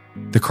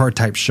 The card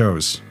type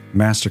shows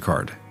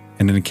MasterCard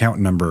and an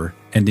account number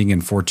ending in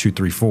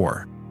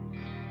 4234.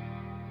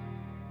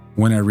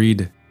 When I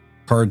read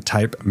card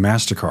type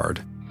MasterCard,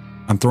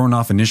 I'm thrown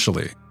off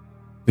initially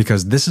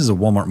because this is a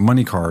Walmart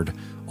money card,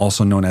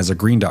 also known as a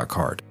Green Dot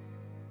card.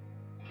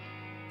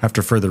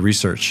 After further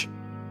research,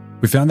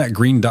 we found that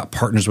Green Dot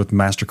partners with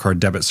MasterCard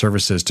debit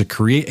services to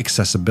create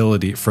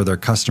accessibility for their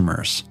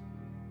customers.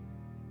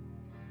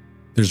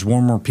 There's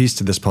one more piece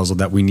to this puzzle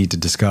that we need to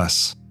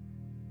discuss.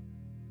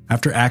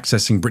 After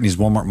accessing Brittany's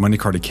Walmart money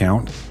card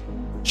account,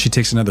 she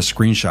takes another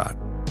screenshot.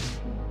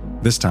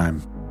 This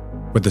time,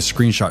 what the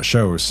screenshot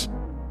shows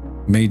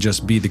may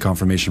just be the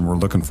confirmation we're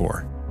looking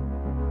for.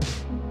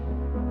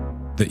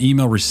 The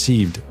email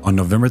received on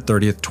November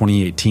 30th,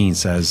 2018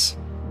 says,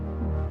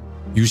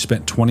 "You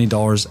spent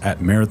 $20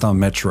 at Marathon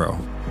Metro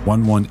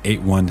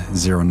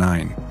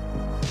 118109.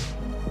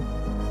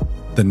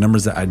 The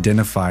numbers that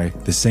identify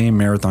the same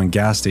Marathon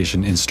gas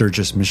station in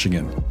Sturgis,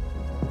 Michigan.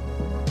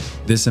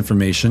 This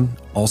information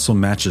also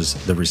matches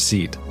the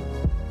receipt."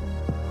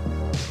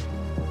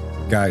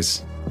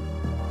 Guys,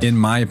 in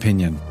my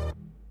opinion,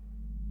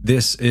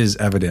 this is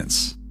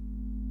evidence.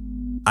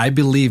 I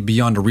believe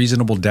beyond a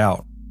reasonable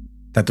doubt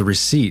that the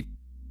receipt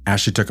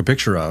Ashley took a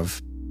picture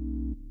of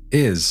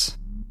is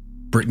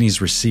Brittany's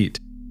receipt.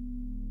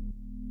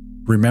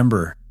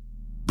 Remember,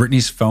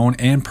 Brittany's phone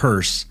and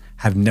purse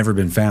have never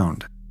been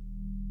found.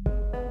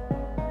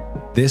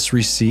 This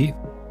receipt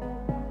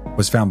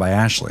was found by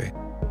Ashley.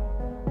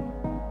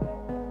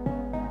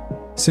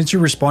 Since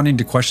you're responding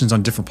to questions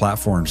on different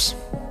platforms,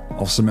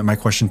 I'll submit my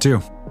question too.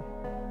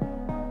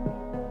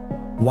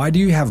 Why do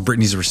you have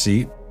Brittany's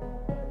receipt?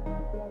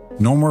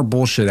 No more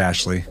bullshit,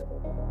 Ashley.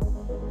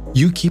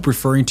 You keep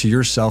referring to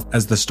yourself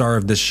as the star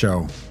of this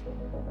show,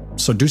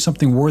 so do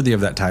something worthy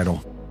of that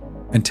title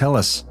and tell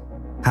us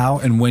how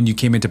and when you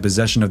came into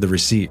possession of the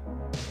receipt.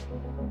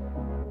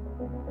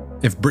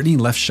 If Brittany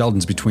left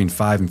Sheldon's between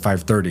 5 and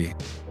 5:30,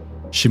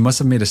 she must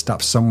have made a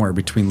stop somewhere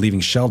between leaving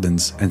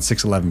Sheldon's and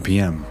 6:11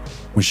 p.m.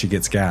 when she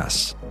gets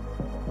gas.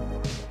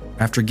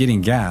 After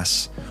getting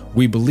gas,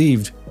 we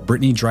believed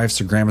Brittany drives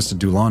to Grandma's to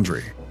do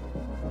laundry.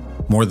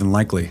 More than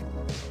likely,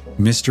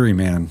 Mystery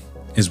Man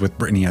is with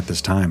Brittany at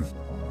this time.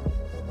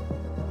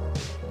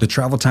 The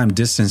travel time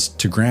distance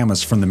to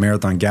Grandma's from the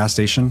Marathon gas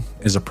station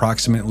is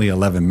approximately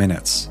 11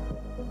 minutes.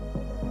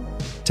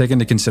 Take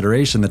into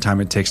consideration the time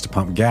it takes to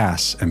pump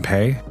gas and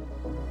pay,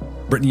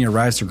 Brittany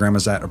arrives to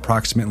Grandma's at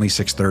approximately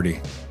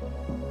 6:30.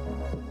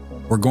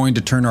 We're going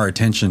to turn our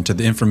attention to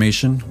the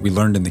information we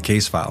learned in the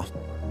case file.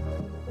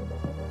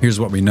 Here's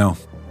what we know.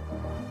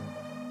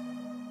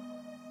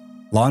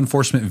 Law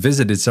enforcement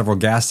visited several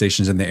gas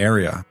stations in the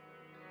area,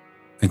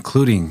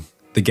 including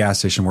the gas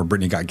station where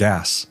Brittany got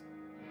gas.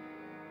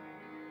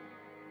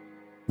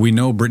 We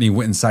know Brittany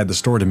went inside the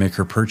store to make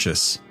her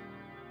purchase.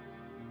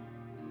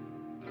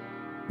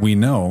 We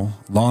know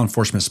law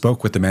enforcement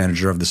spoke with the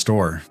manager of the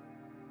store.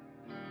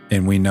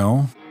 And we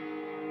know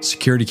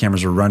security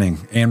cameras were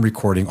running and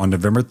recording on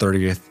November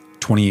 30th,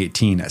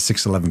 2018 at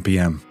 6:11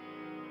 p.m.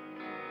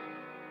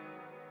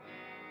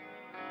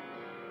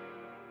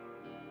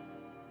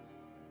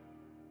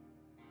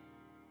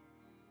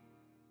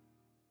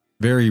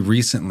 Very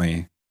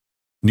recently,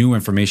 new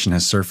information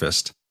has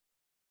surfaced.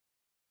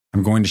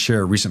 I'm going to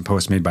share a recent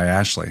post made by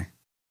Ashley.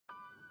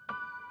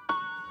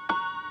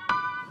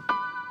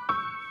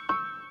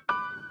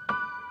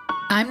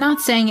 I'm not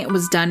saying it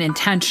was done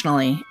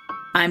intentionally.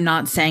 I'm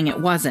not saying it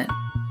wasn't.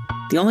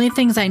 The only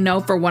things I know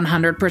for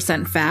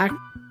 100% fact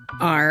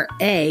are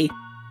A,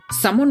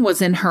 someone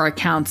was in her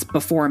accounts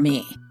before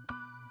me.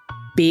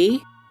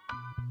 B,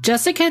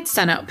 Jessica had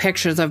sent out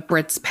pictures of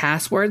Britt's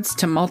passwords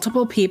to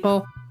multiple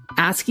people,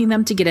 asking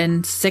them to get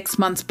in 6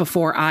 months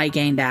before I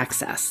gained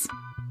access.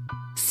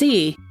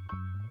 C,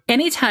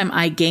 anytime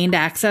I gained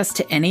access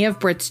to any of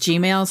Britt's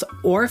Gmails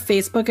or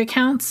Facebook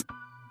accounts,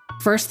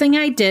 first thing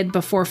I did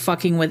before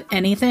fucking with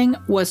anything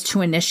was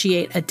to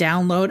initiate a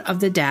download of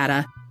the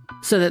data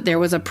so that there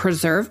was a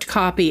preserved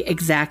copy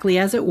exactly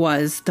as it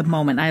was the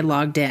moment I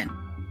logged in.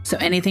 So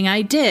anything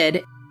I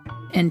did,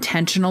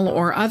 intentional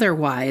or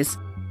otherwise,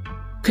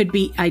 could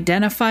be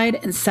identified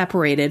and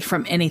separated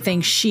from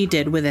anything she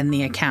did within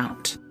the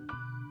account.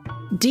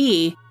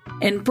 D,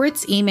 in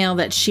Britt's email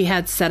that she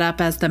had set up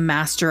as the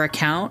master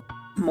account,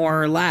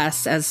 more or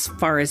less as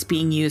far as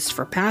being used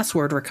for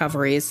password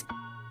recoveries,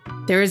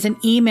 there is an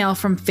email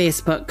from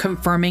Facebook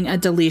confirming a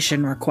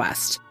deletion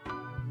request.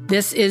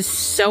 This is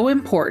so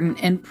important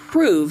and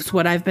proves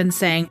what I've been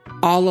saying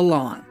all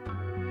along.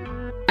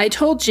 I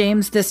told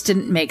James this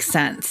didn't make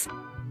sense.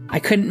 I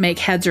couldn't make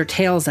heads or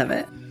tails of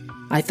it.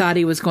 I thought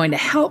he was going to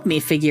help me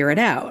figure it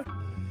out,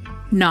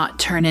 not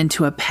turn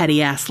into a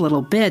petty-ass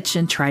little bitch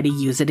and try to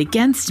use it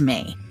against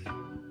me.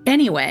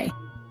 Anyway,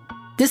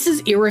 this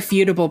is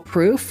irrefutable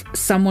proof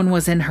someone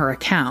was in her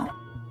account.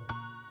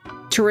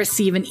 To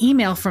receive an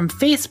email from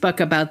Facebook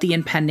about the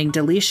impending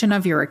deletion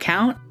of your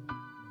account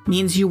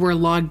means you were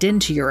logged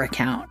into your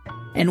account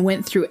and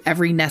went through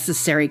every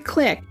necessary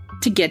click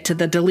to get to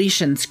the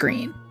deletion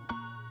screen.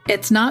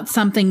 It's not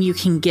something you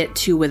can get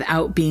to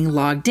without being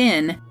logged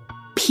in,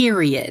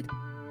 period.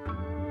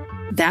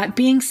 That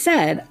being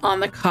said, on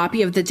the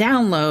copy of the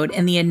download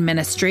in the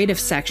administrative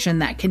section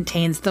that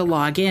contains the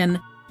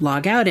login,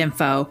 logout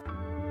info,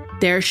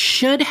 there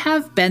should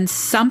have been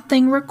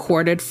something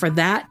recorded for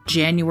that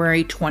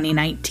January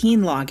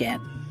 2019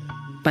 login,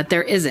 but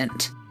there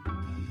isn't.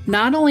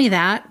 Not only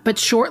that, but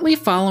shortly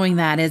following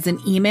that is an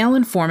email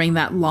informing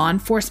that law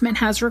enforcement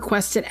has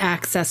requested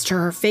access to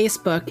her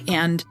Facebook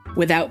and,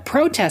 without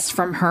protest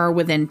from her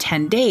within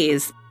 10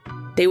 days,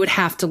 they would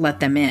have to let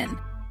them in.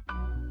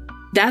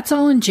 That's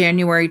all in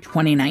January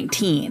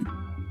 2019.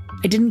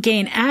 I didn't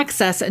gain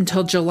access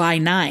until July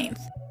 9th,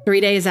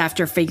 3 days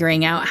after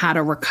figuring out how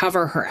to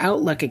recover her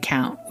Outlook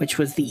account, which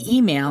was the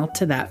email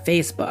to that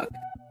Facebook.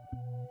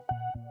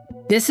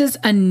 This is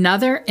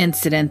another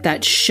incident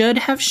that should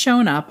have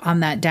shown up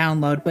on that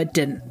download but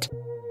didn't.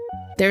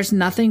 There's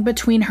nothing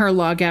between her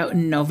logout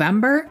in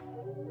November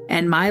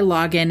and my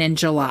login in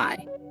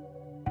July.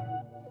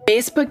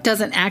 Facebook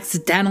doesn't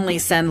accidentally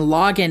send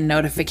login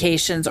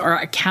notifications or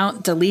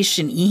account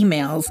deletion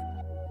emails,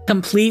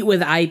 complete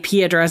with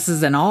IP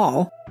addresses and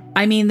all.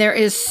 I mean, there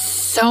is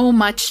so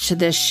much to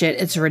this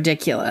shit, it's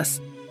ridiculous.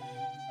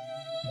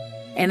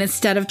 And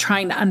instead of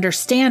trying to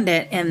understand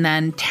it and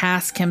then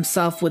task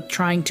himself with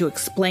trying to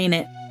explain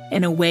it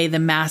in a way the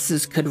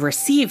masses could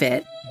receive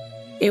it,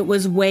 it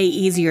was way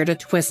easier to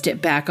twist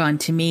it back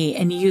onto me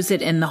and use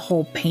it in the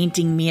whole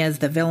painting me as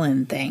the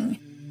villain thing.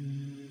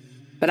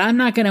 But I'm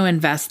not going to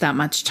invest that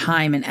much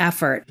time and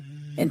effort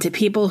into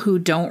people who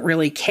don't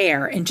really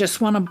care and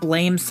just want to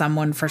blame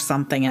someone for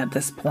something at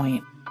this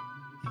point.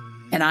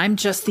 And I'm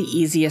just the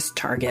easiest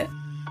target.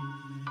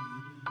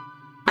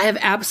 I have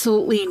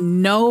absolutely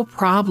no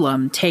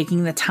problem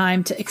taking the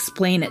time to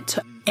explain it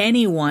to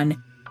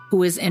anyone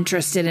who is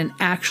interested in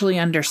actually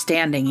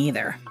understanding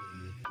either.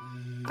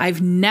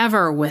 I've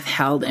never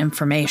withheld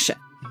information.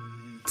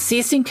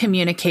 Ceasing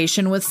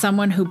communication with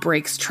someone who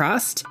breaks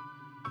trust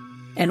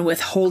and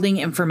withholding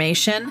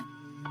information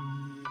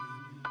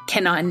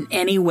cannot in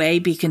any way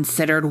be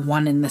considered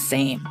one and the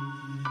same.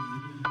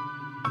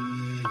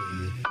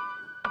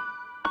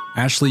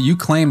 Ashley, you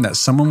claim that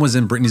someone was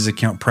in Brittany's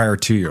account prior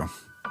to you.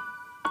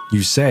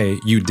 You say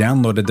you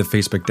downloaded the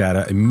Facebook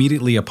data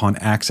immediately upon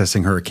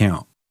accessing her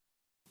account.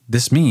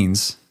 This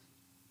means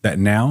that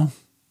now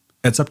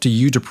it's up to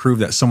you to prove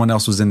that someone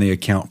else was in the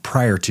account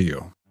prior to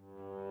you.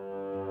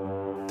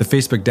 The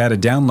Facebook data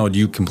download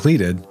you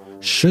completed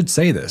should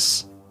say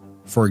this.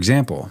 For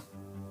example,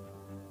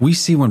 we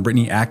see when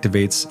Brittany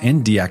activates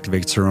and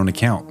deactivates her own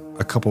account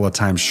a couple of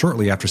times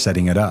shortly after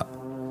setting it up.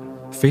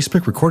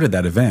 Facebook recorded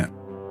that event.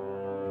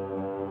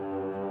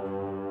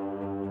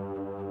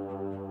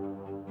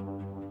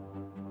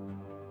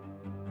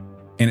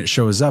 And it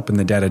shows up in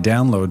the data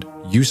download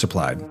you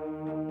supplied.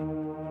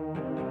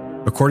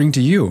 According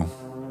to you,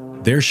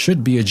 there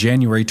should be a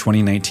January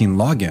 2019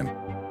 login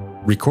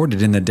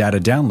recorded in the data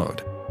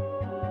download.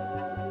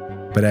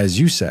 But as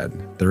you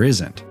said, there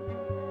isn't.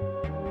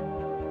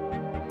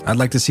 I'd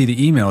like to see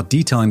the email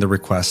detailing the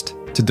request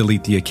to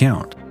delete the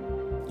account.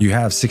 You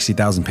have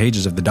 60,000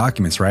 pages of the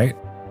documents, right?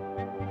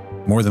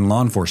 More than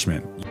law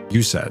enforcement,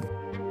 you said.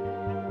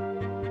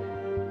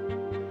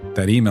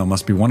 That email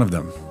must be one of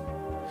them.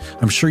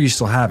 I'm sure you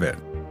still have it.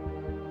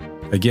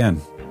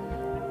 Again,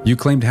 you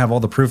claim to have all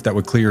the proof that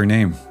would clear your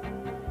name.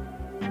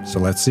 So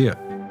let's see it.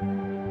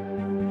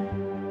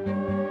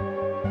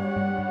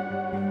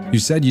 You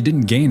said you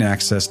didn't gain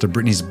access to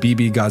Brittany's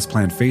BB God's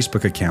Plan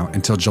Facebook account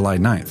until July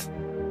 9th.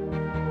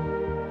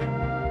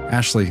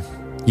 Ashley,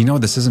 you know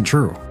this isn't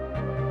true.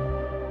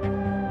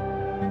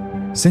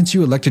 Since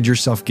you elected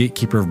yourself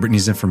gatekeeper of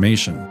Brittany's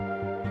information,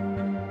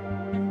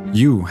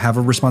 you have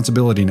a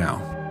responsibility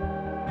now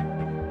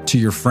to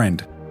your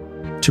friend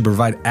to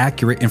provide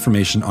accurate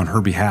information on her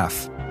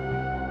behalf.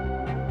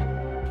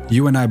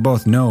 You and I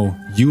both know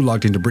you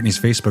logged into Brittany's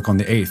Facebook on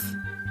the 8th,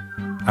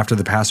 after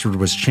the password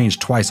was changed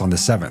twice on the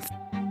 7th.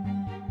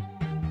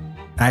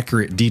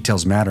 Accurate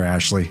details matter,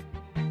 Ashley.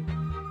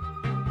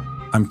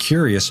 I'm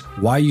curious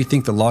why you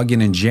think the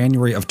login in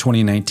January of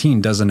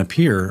 2019 doesn't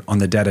appear on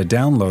the data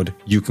download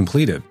you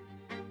completed.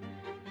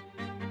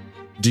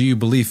 Do you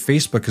believe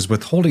Facebook is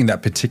withholding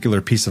that particular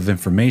piece of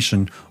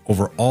information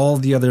over all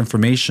the other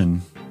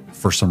information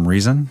for some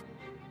reason?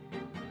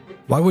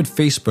 Why would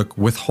Facebook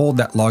withhold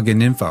that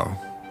login info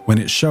when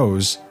it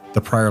shows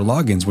the prior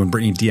logins when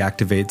Brittany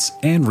deactivates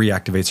and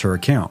reactivates her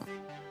account?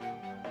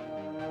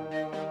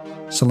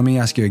 So let me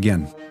ask you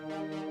again.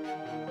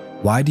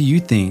 Why do you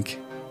think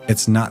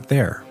it's not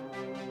there?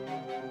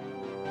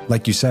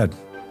 Like you said,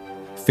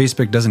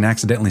 Facebook doesn't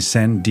accidentally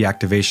send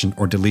deactivation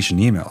or deletion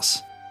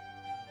emails.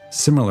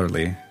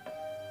 Similarly,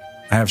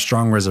 I have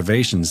strong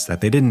reservations that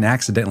they didn't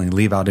accidentally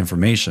leave out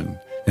information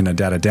in a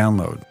data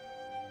download.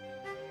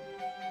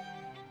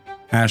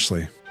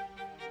 Ashley,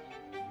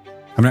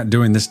 I'm not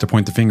doing this to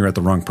point the finger at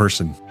the wrong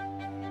person.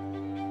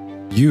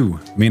 You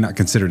may not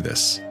consider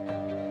this,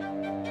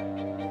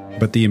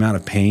 but the amount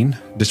of pain,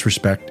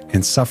 disrespect,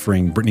 and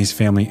suffering Brittany's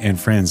family and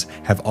friends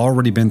have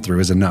already been through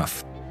is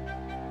enough.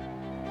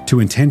 To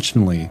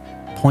intentionally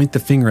point the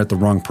finger at the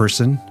wrong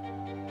person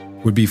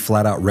would be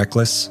flat out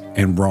reckless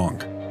and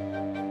wrong.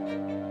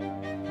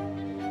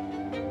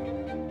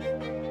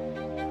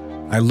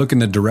 I look in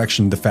the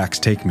direction the facts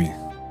take me.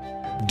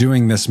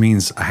 Doing this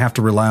means I have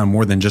to rely on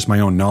more than just my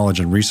own knowledge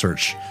and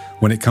research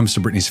when it comes to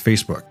Brittany's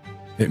Facebook.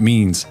 It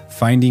means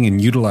finding and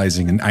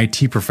utilizing an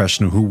IT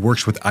professional who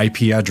works with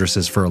IP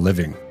addresses for a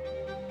living.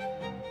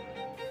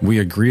 We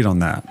agreed on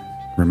that,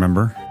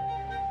 remember?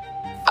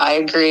 I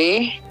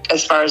agree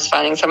as far as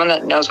finding someone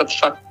that knows what the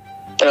fuck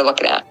they're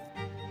looking at.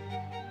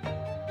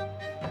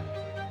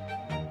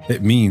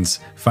 It means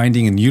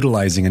finding and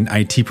utilizing an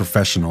IT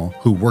professional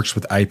who works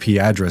with IP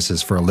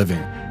addresses for a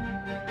living.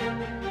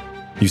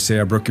 You say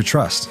I broke your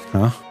trust,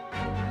 huh?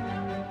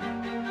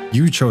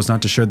 You chose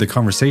not to share the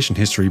conversation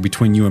history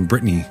between you and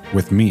Brittany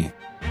with me.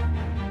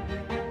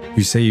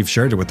 You say you've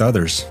shared it with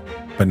others,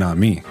 but not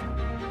me.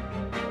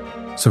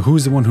 So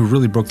who's the one who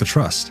really broke the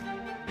trust?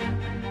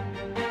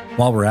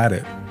 While we're at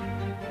it,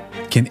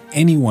 can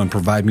anyone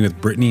provide me with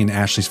Brittany and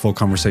Ashley's full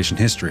conversation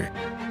history?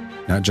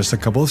 Not just a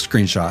couple of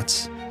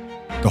screenshots,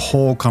 the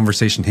whole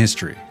conversation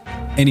history.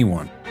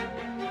 Anyone.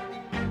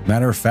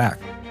 Matter of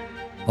fact,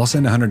 I'll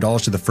send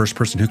 $100 to the first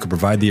person who could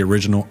provide the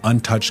original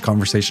untouched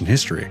conversation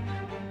history.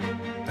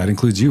 That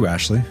includes you,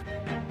 Ashley.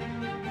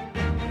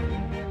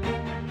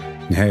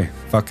 And hey,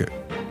 fuck it.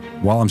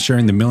 While I'm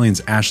sharing the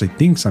millions Ashley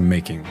thinks I'm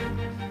making,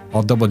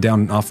 I'll double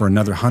down and offer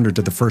another $100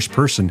 to the first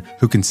person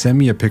who can send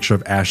me a picture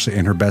of Ashley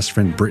and her best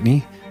friend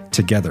Brittany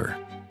together.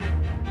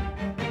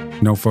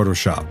 No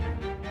Photoshop.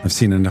 I've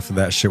seen enough of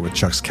that shit with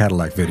Chuck's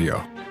Cadillac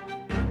video.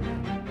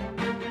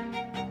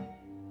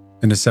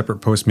 In a separate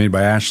post made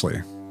by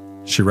Ashley,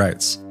 she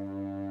writes,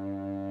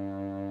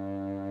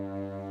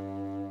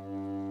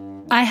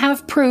 I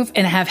have proof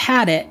and have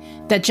had it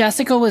that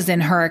Jessica was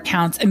in her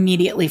accounts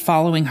immediately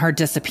following her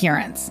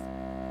disappearance.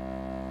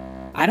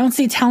 I don't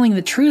see telling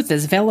the truth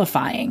as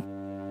vilifying.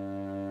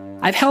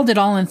 I've held it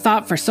all in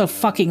thought for so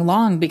fucking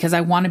long because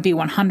I want to be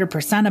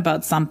 100%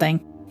 about something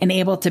and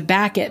able to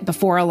back it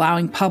before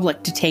allowing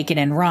public to take it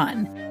and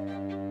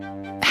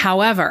run.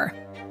 However,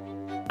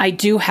 I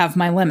do have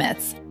my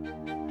limits.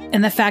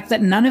 And the fact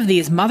that none of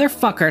these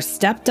motherfuckers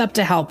stepped up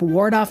to help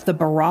ward off the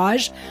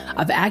barrage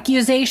of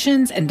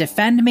accusations and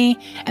defend me,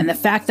 and the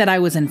fact that I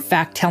was in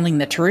fact telling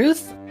the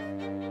truth?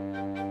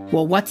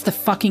 Well, what's the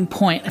fucking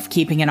point of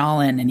keeping it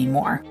all in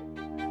anymore?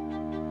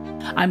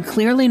 I'm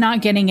clearly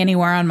not getting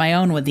anywhere on my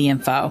own with the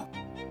info.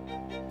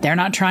 They're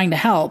not trying to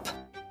help.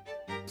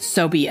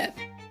 So be it.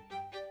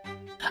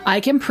 I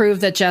can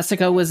prove that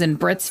Jessica was in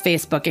Britt's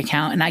Facebook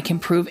account, and I can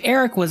prove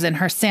Eric was in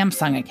her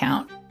Samsung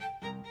account,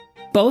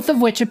 both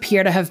of which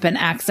appear to have been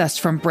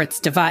accessed from Britt's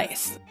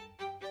device.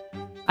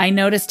 I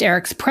noticed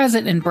Eric's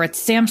present in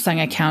Britt's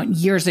Samsung account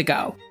years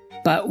ago,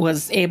 but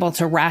was able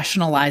to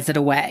rationalize it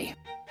away.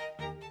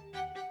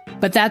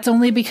 But that's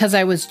only because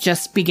I was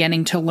just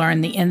beginning to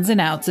learn the ins and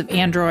outs of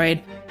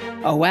Android,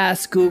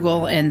 OS,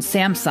 Google, and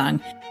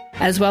Samsung,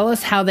 as well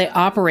as how they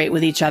operate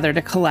with each other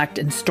to collect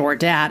and store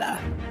data.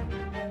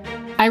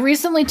 I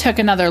recently took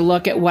another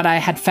look at what I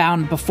had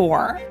found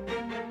before,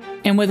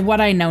 and with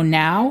what I know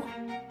now,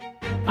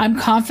 I'm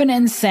confident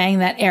in saying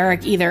that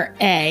Eric either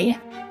A,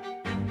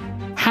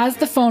 has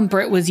the phone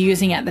Britt was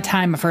using at the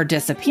time of her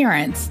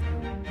disappearance,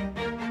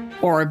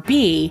 or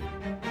B,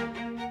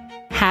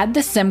 had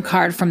the SIM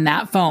card from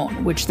that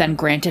phone, which then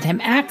granted him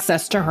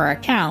access to her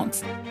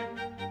accounts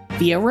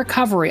via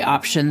recovery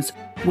options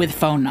with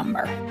phone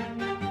number.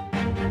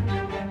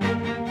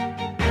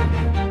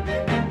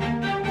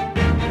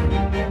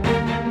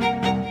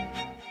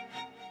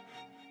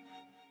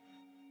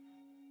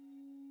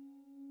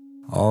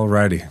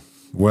 Alrighty.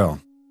 Well,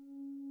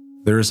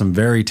 there are some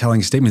very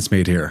telling statements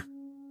made here.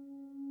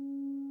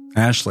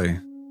 Ashley,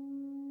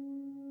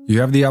 you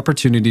have the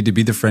opportunity to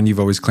be the friend you've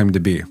always claimed to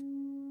be.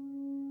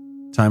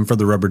 Time for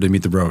the rubber to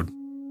meet the road.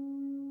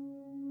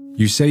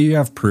 You say you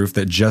have proof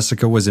that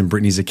Jessica was in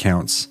Brittany's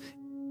accounts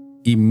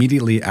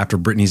immediately after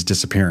Brittany's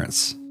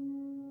disappearance.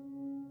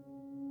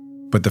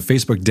 But the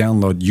Facebook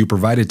download you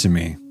provided to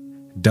me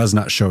does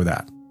not show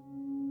that.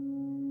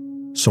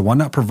 So why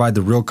not provide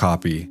the real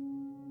copy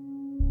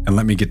and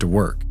let me get to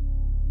work?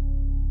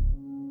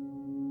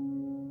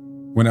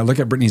 When I look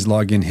at Brittany's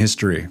login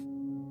history,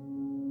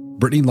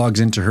 Brittany logs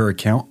into her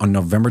account on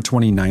November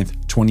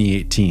 29th,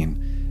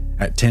 2018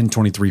 at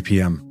 10:23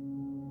 p.m.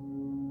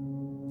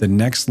 The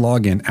next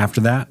login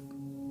after that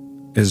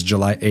is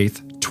July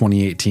 8th,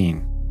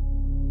 2018.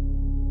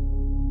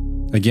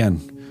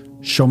 Again,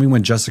 show me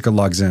when Jessica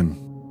logs in.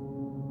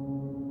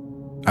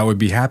 I would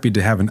be happy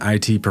to have an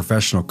IT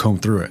professional comb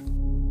through it.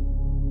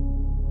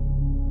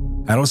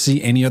 I don't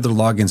see any other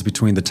logins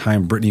between the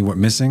time Brittany went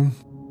missing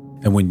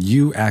and when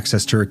you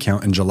accessed her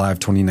account in July of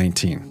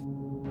 2019.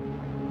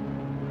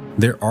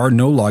 There are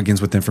no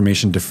logins with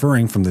information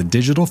differing from the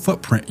digital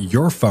footprint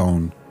your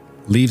phone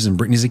leaves in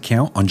Brittany's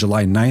account on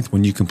July 9th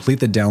when you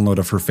complete the download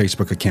of her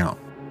Facebook account.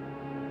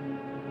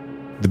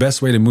 The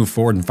best way to move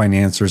forward and find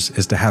answers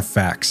is to have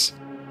facts.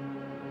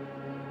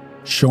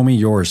 Show me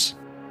yours.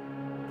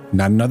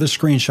 Not another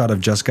screenshot of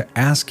Jessica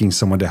asking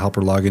someone to help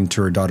her log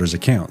into her daughter's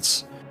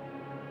accounts.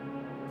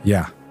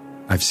 Yeah,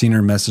 I've seen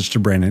her message to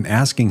Brandon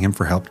asking him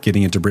for help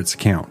getting into Britt's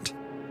account.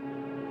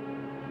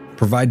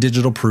 Provide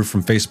digital proof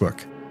from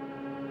Facebook.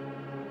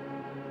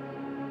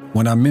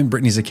 When I'm in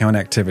Brittany's account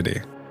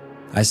activity,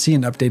 I see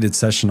an updated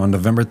session on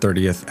November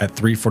 30th at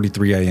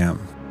 3:43 a.m.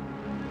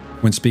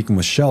 When speaking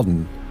with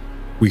Sheldon,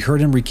 we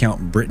heard him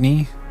recount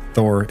Brittany,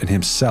 Thor, and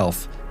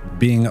himself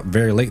being up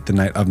very late the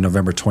night of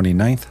November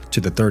 29th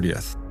to the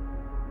 30th.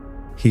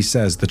 He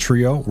says the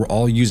trio were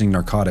all using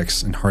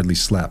narcotics and hardly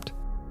slept.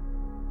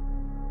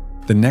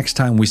 The next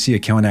time we see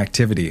account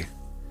activity,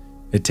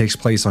 it takes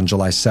place on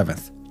July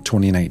 7th,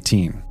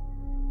 2019.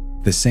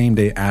 The same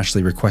day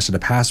Ashley requested a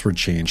password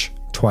change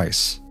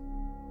twice.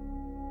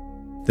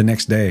 The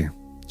next day,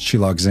 she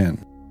logs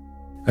in.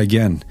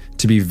 Again,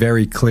 to be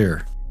very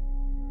clear,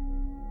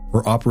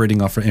 we're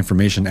operating off of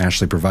information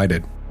Ashley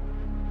provided.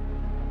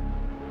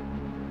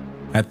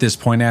 At this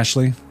point,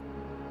 Ashley,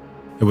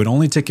 it would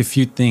only take a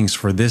few things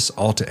for this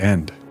all to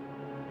end.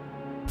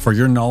 For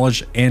your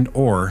knowledge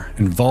and/or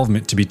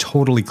involvement to be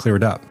totally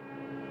cleared up.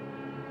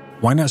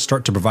 Why not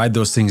start to provide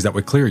those things that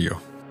would clear you?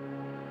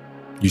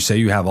 You say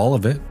you have all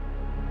of it.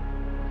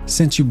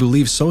 Since you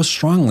believe so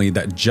strongly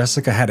that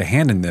Jessica had a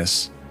hand in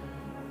this,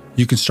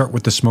 you can start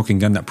with the smoking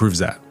gun that proves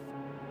that.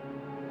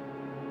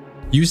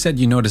 You said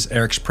you noticed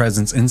Eric's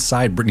presence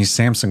inside Brittany's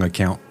Samsung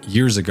account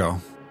years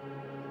ago.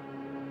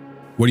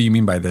 What do you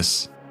mean by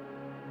this?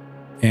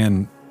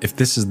 And if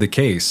this is the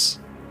case,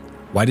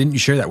 why didn't you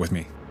share that with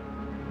me?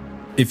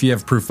 If you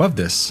have proof of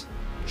this,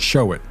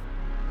 show it.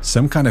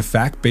 Some kind of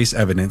fact-based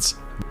evidence,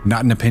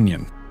 not an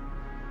opinion.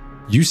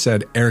 You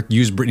said Eric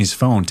used Brittany's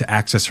phone to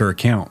access her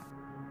account.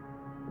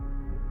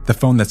 The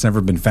phone that's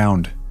never been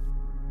found.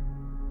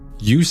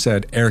 You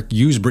said Eric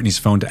used Brittany's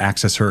phone to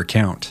access her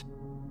account.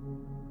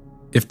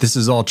 If this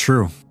is all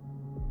true,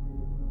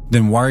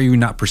 then why are you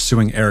not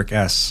pursuing Eric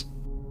S?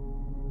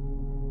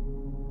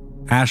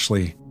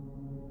 Ashley,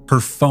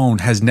 her phone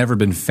has never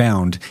been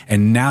found,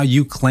 and now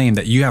you claim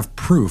that you have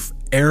proof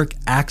Eric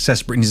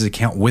accessed Brittany's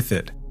account with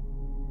it.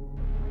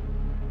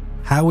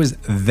 How is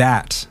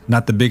that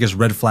not the biggest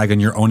red flag in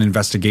your own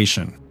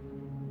investigation?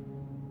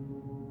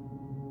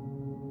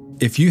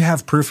 If you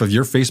have proof of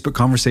your Facebook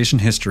conversation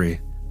history,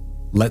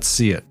 let's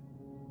see it.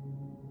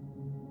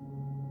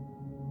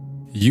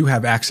 You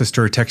have access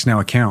to her TextNow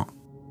account.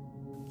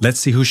 Let's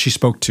see who she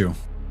spoke to.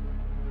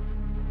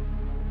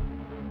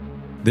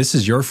 This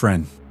is your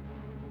friend.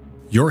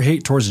 Your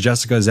hate towards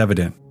Jessica is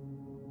evident.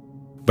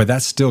 But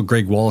that's still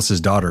Greg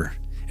Wallace's daughter,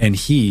 and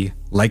he,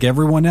 like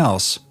everyone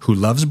else who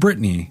loves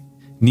Brittany,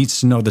 needs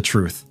to know the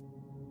truth.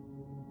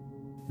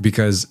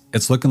 Because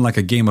it's looking like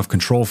a game of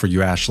control for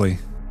you, Ashley.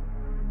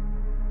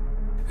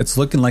 It's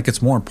looking like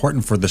it's more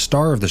important for the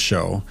star of the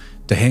show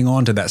to hang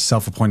on to that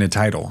self-appointed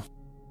title.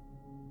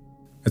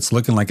 It's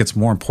looking like it's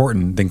more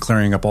important than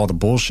clearing up all the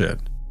bullshit.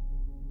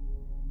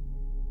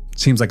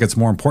 Seems like it's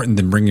more important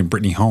than bringing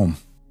Brittany home.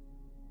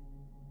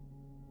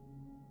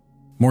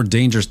 More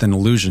dangerous than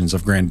illusions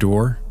of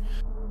grandeur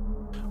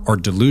or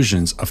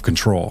delusions of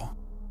control.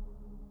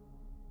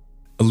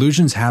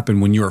 Illusions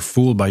happen when you are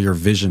fooled by your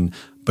vision,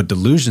 but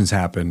delusions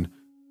happen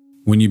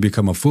when you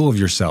become a fool of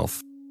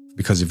yourself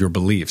because of your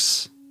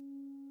beliefs.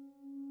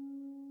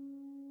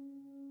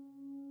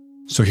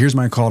 So here's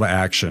my call to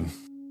action.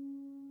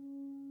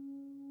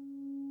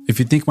 If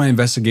you think my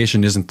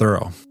investigation isn't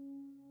thorough,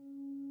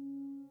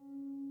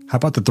 how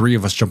about the three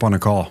of us jump on a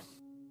call?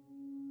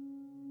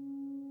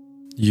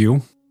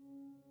 You,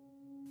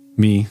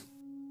 me,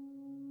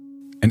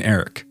 and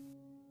Eric.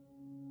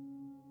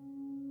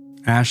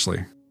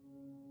 Ashley,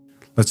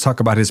 let's talk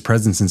about his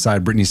presence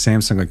inside Brittany's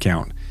Samsung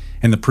account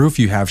and the proof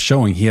you have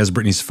showing he has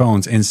Brittany's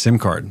phones and SIM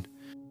card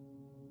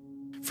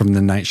from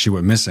the night she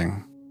went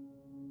missing.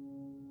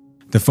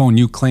 The phone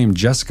you claimed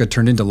Jessica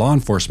turned into law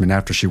enforcement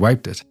after she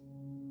wiped it.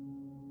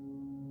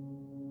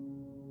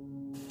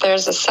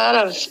 There's a set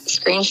of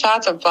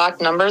screenshots of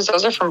blocked numbers.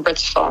 Those are from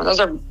Britt's phone. Those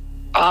are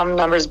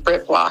numbers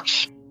Britt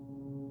blocked.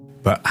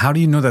 But how do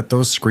you know that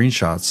those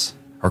screenshots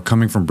are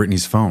coming from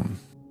Brittany's phone?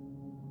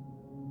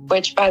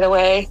 Which, by the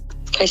way,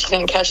 in case you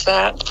didn't catch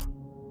that,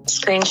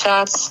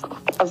 screenshots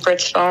of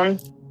Britt's phone.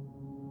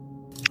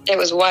 It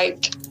was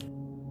wiped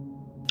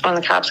when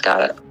the cops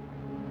got it.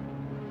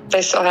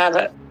 They still have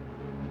it.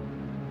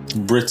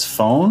 Britt's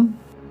phone?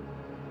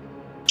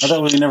 I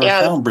thought we never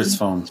found Britt's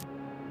phone.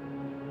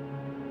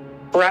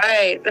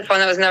 Right, the phone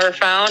that was never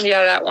found?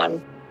 Yeah, that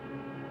one.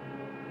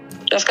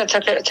 Jessica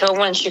took it to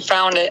when she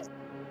found it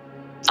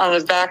on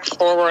the back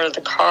forward of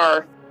the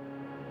car.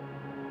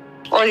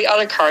 Or the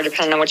other car,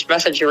 depending on which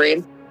message you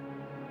read.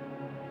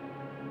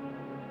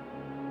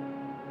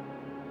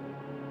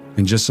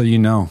 And just so you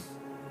know,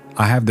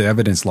 I have the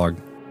evidence log.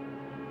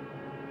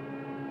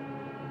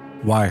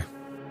 Why?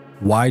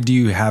 Why do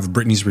you have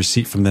Brittany's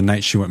receipt from the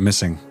night she went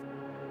missing?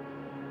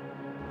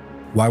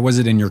 Why was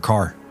it in your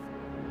car?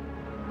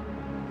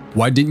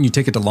 Why didn't you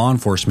take it to law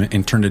enforcement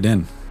and turn it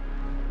in?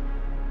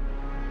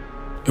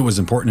 It was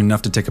important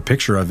enough to take a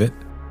picture of it.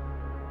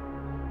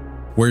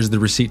 Where's the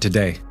receipt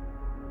today?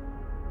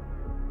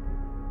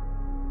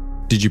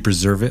 Did you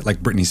preserve it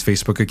like Brittany's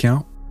Facebook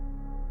account?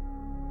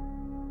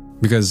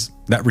 Because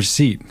that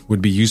receipt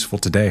would be useful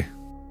today.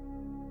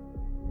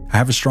 I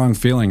have a strong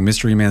feeling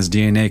Mystery Man's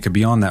DNA could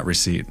be on that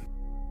receipt.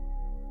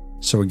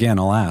 So again,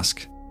 I'll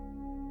ask.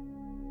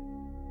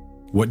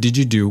 What did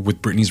you do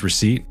with Brittany's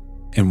receipt,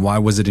 and why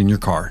was it in your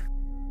car?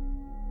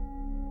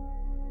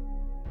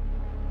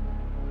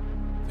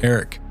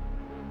 Eric,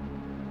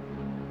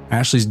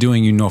 Ashley's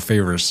doing you no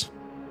favors.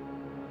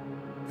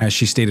 As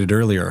she stated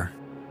earlier,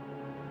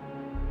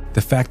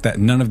 the fact that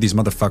none of these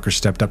motherfuckers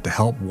stepped up to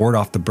help ward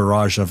off the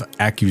barrage of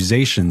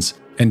accusations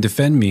and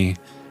defend me,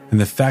 and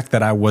the fact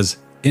that I was,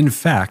 in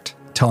fact,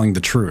 telling the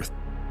truth.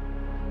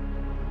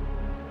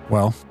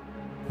 Well,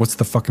 what's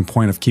the fucking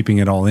point of keeping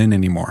it all in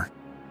anymore?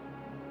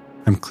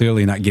 I'm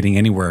clearly not getting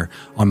anywhere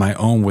on my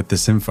own with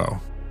this info.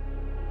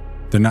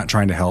 They're not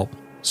trying to help,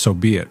 so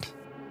be it.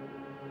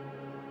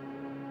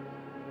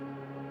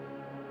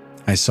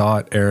 I saw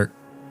it, Eric.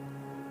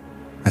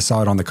 I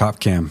saw it on the cop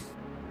cam.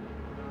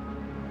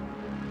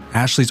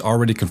 Ashley's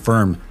already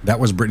confirmed that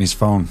was Brittany's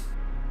phone.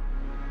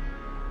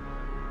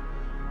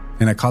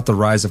 And I caught the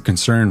rise of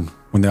concern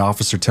when the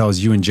officer tells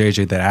you and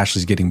JJ that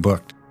Ashley's getting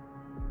booked.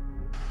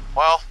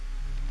 Well,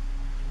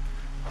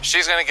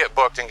 she's going to get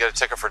booked and get a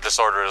ticket for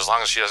disorder as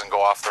long as she doesn't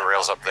go off the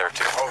rails up there,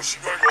 too. Oh,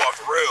 she's going to go off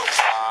the rails.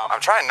 I'm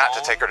trying not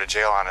to take her to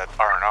jail on an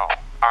R&O,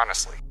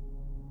 honestly.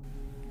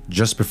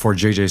 Just before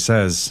JJ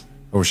says,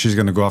 oh, she's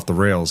going to go off the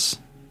rails,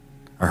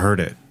 I heard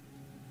it.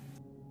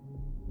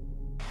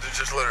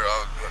 Just let her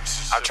out.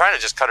 I'm trying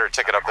to just cut her a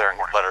ticket up there and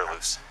let her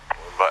loose.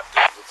 But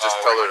just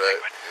tell her that.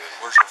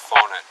 Where's her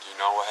phone at? Do you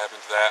know what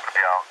happened to that?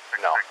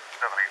 No.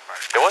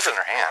 It wasn't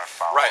in her hand.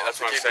 Right, that's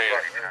what I'm saying.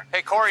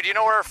 Hey, Corey, do you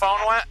know where her phone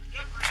went?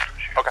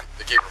 Okay.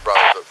 To keep her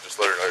problems up, just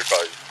let her know you're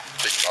probably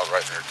taking out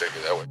right there and take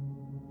it that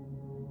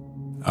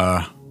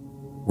way.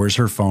 Where's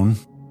her phone?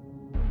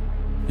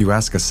 You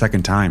ask a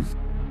second time.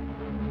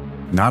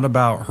 Not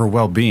about her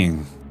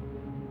well-being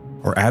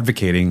or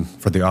advocating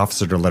for the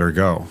officer to let her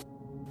go,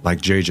 like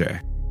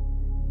JJ.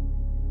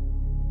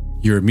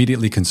 You're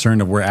immediately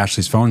concerned of where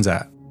Ashley's phone's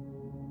at.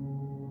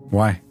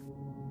 Why?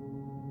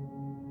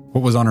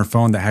 What was on her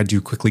phone that had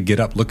you quickly get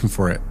up looking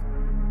for it?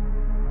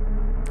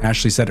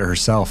 Ashley said it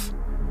herself.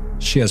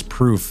 She has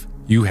proof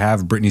you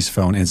have Brittany's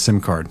phone and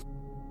SIM card.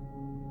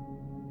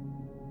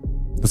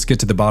 Let's get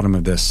to the bottom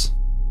of this.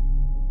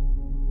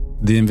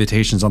 The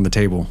invitation's on the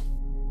table.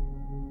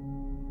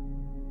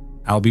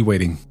 I'll be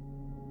waiting.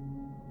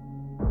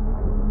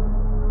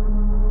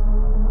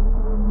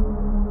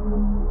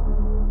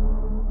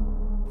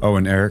 Oh,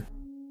 and Eric,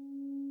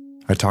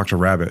 I talked to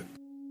Rabbit.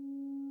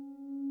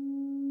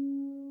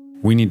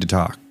 We need to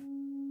talk.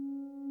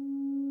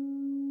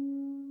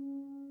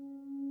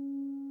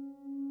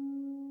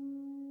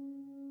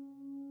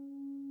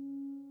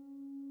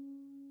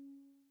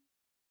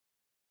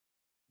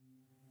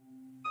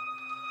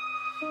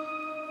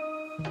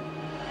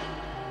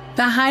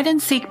 The Hide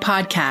and Seek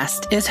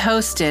podcast is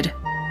hosted,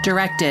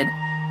 directed,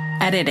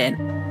 edited,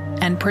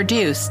 and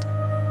produced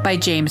by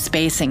James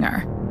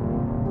Basinger.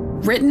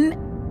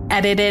 Written,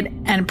 edited,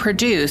 and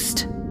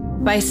produced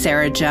by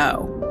Sarah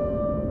Joe.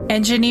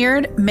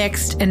 Engineered,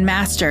 mixed, and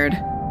mastered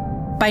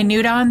by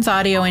Newdon's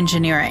Audio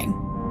Engineering.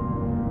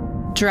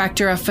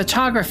 Director of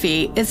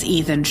Photography is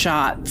Ethan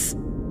Schatz.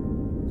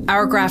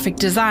 Our graphic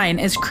design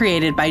is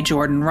created by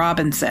Jordan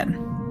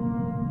Robinson.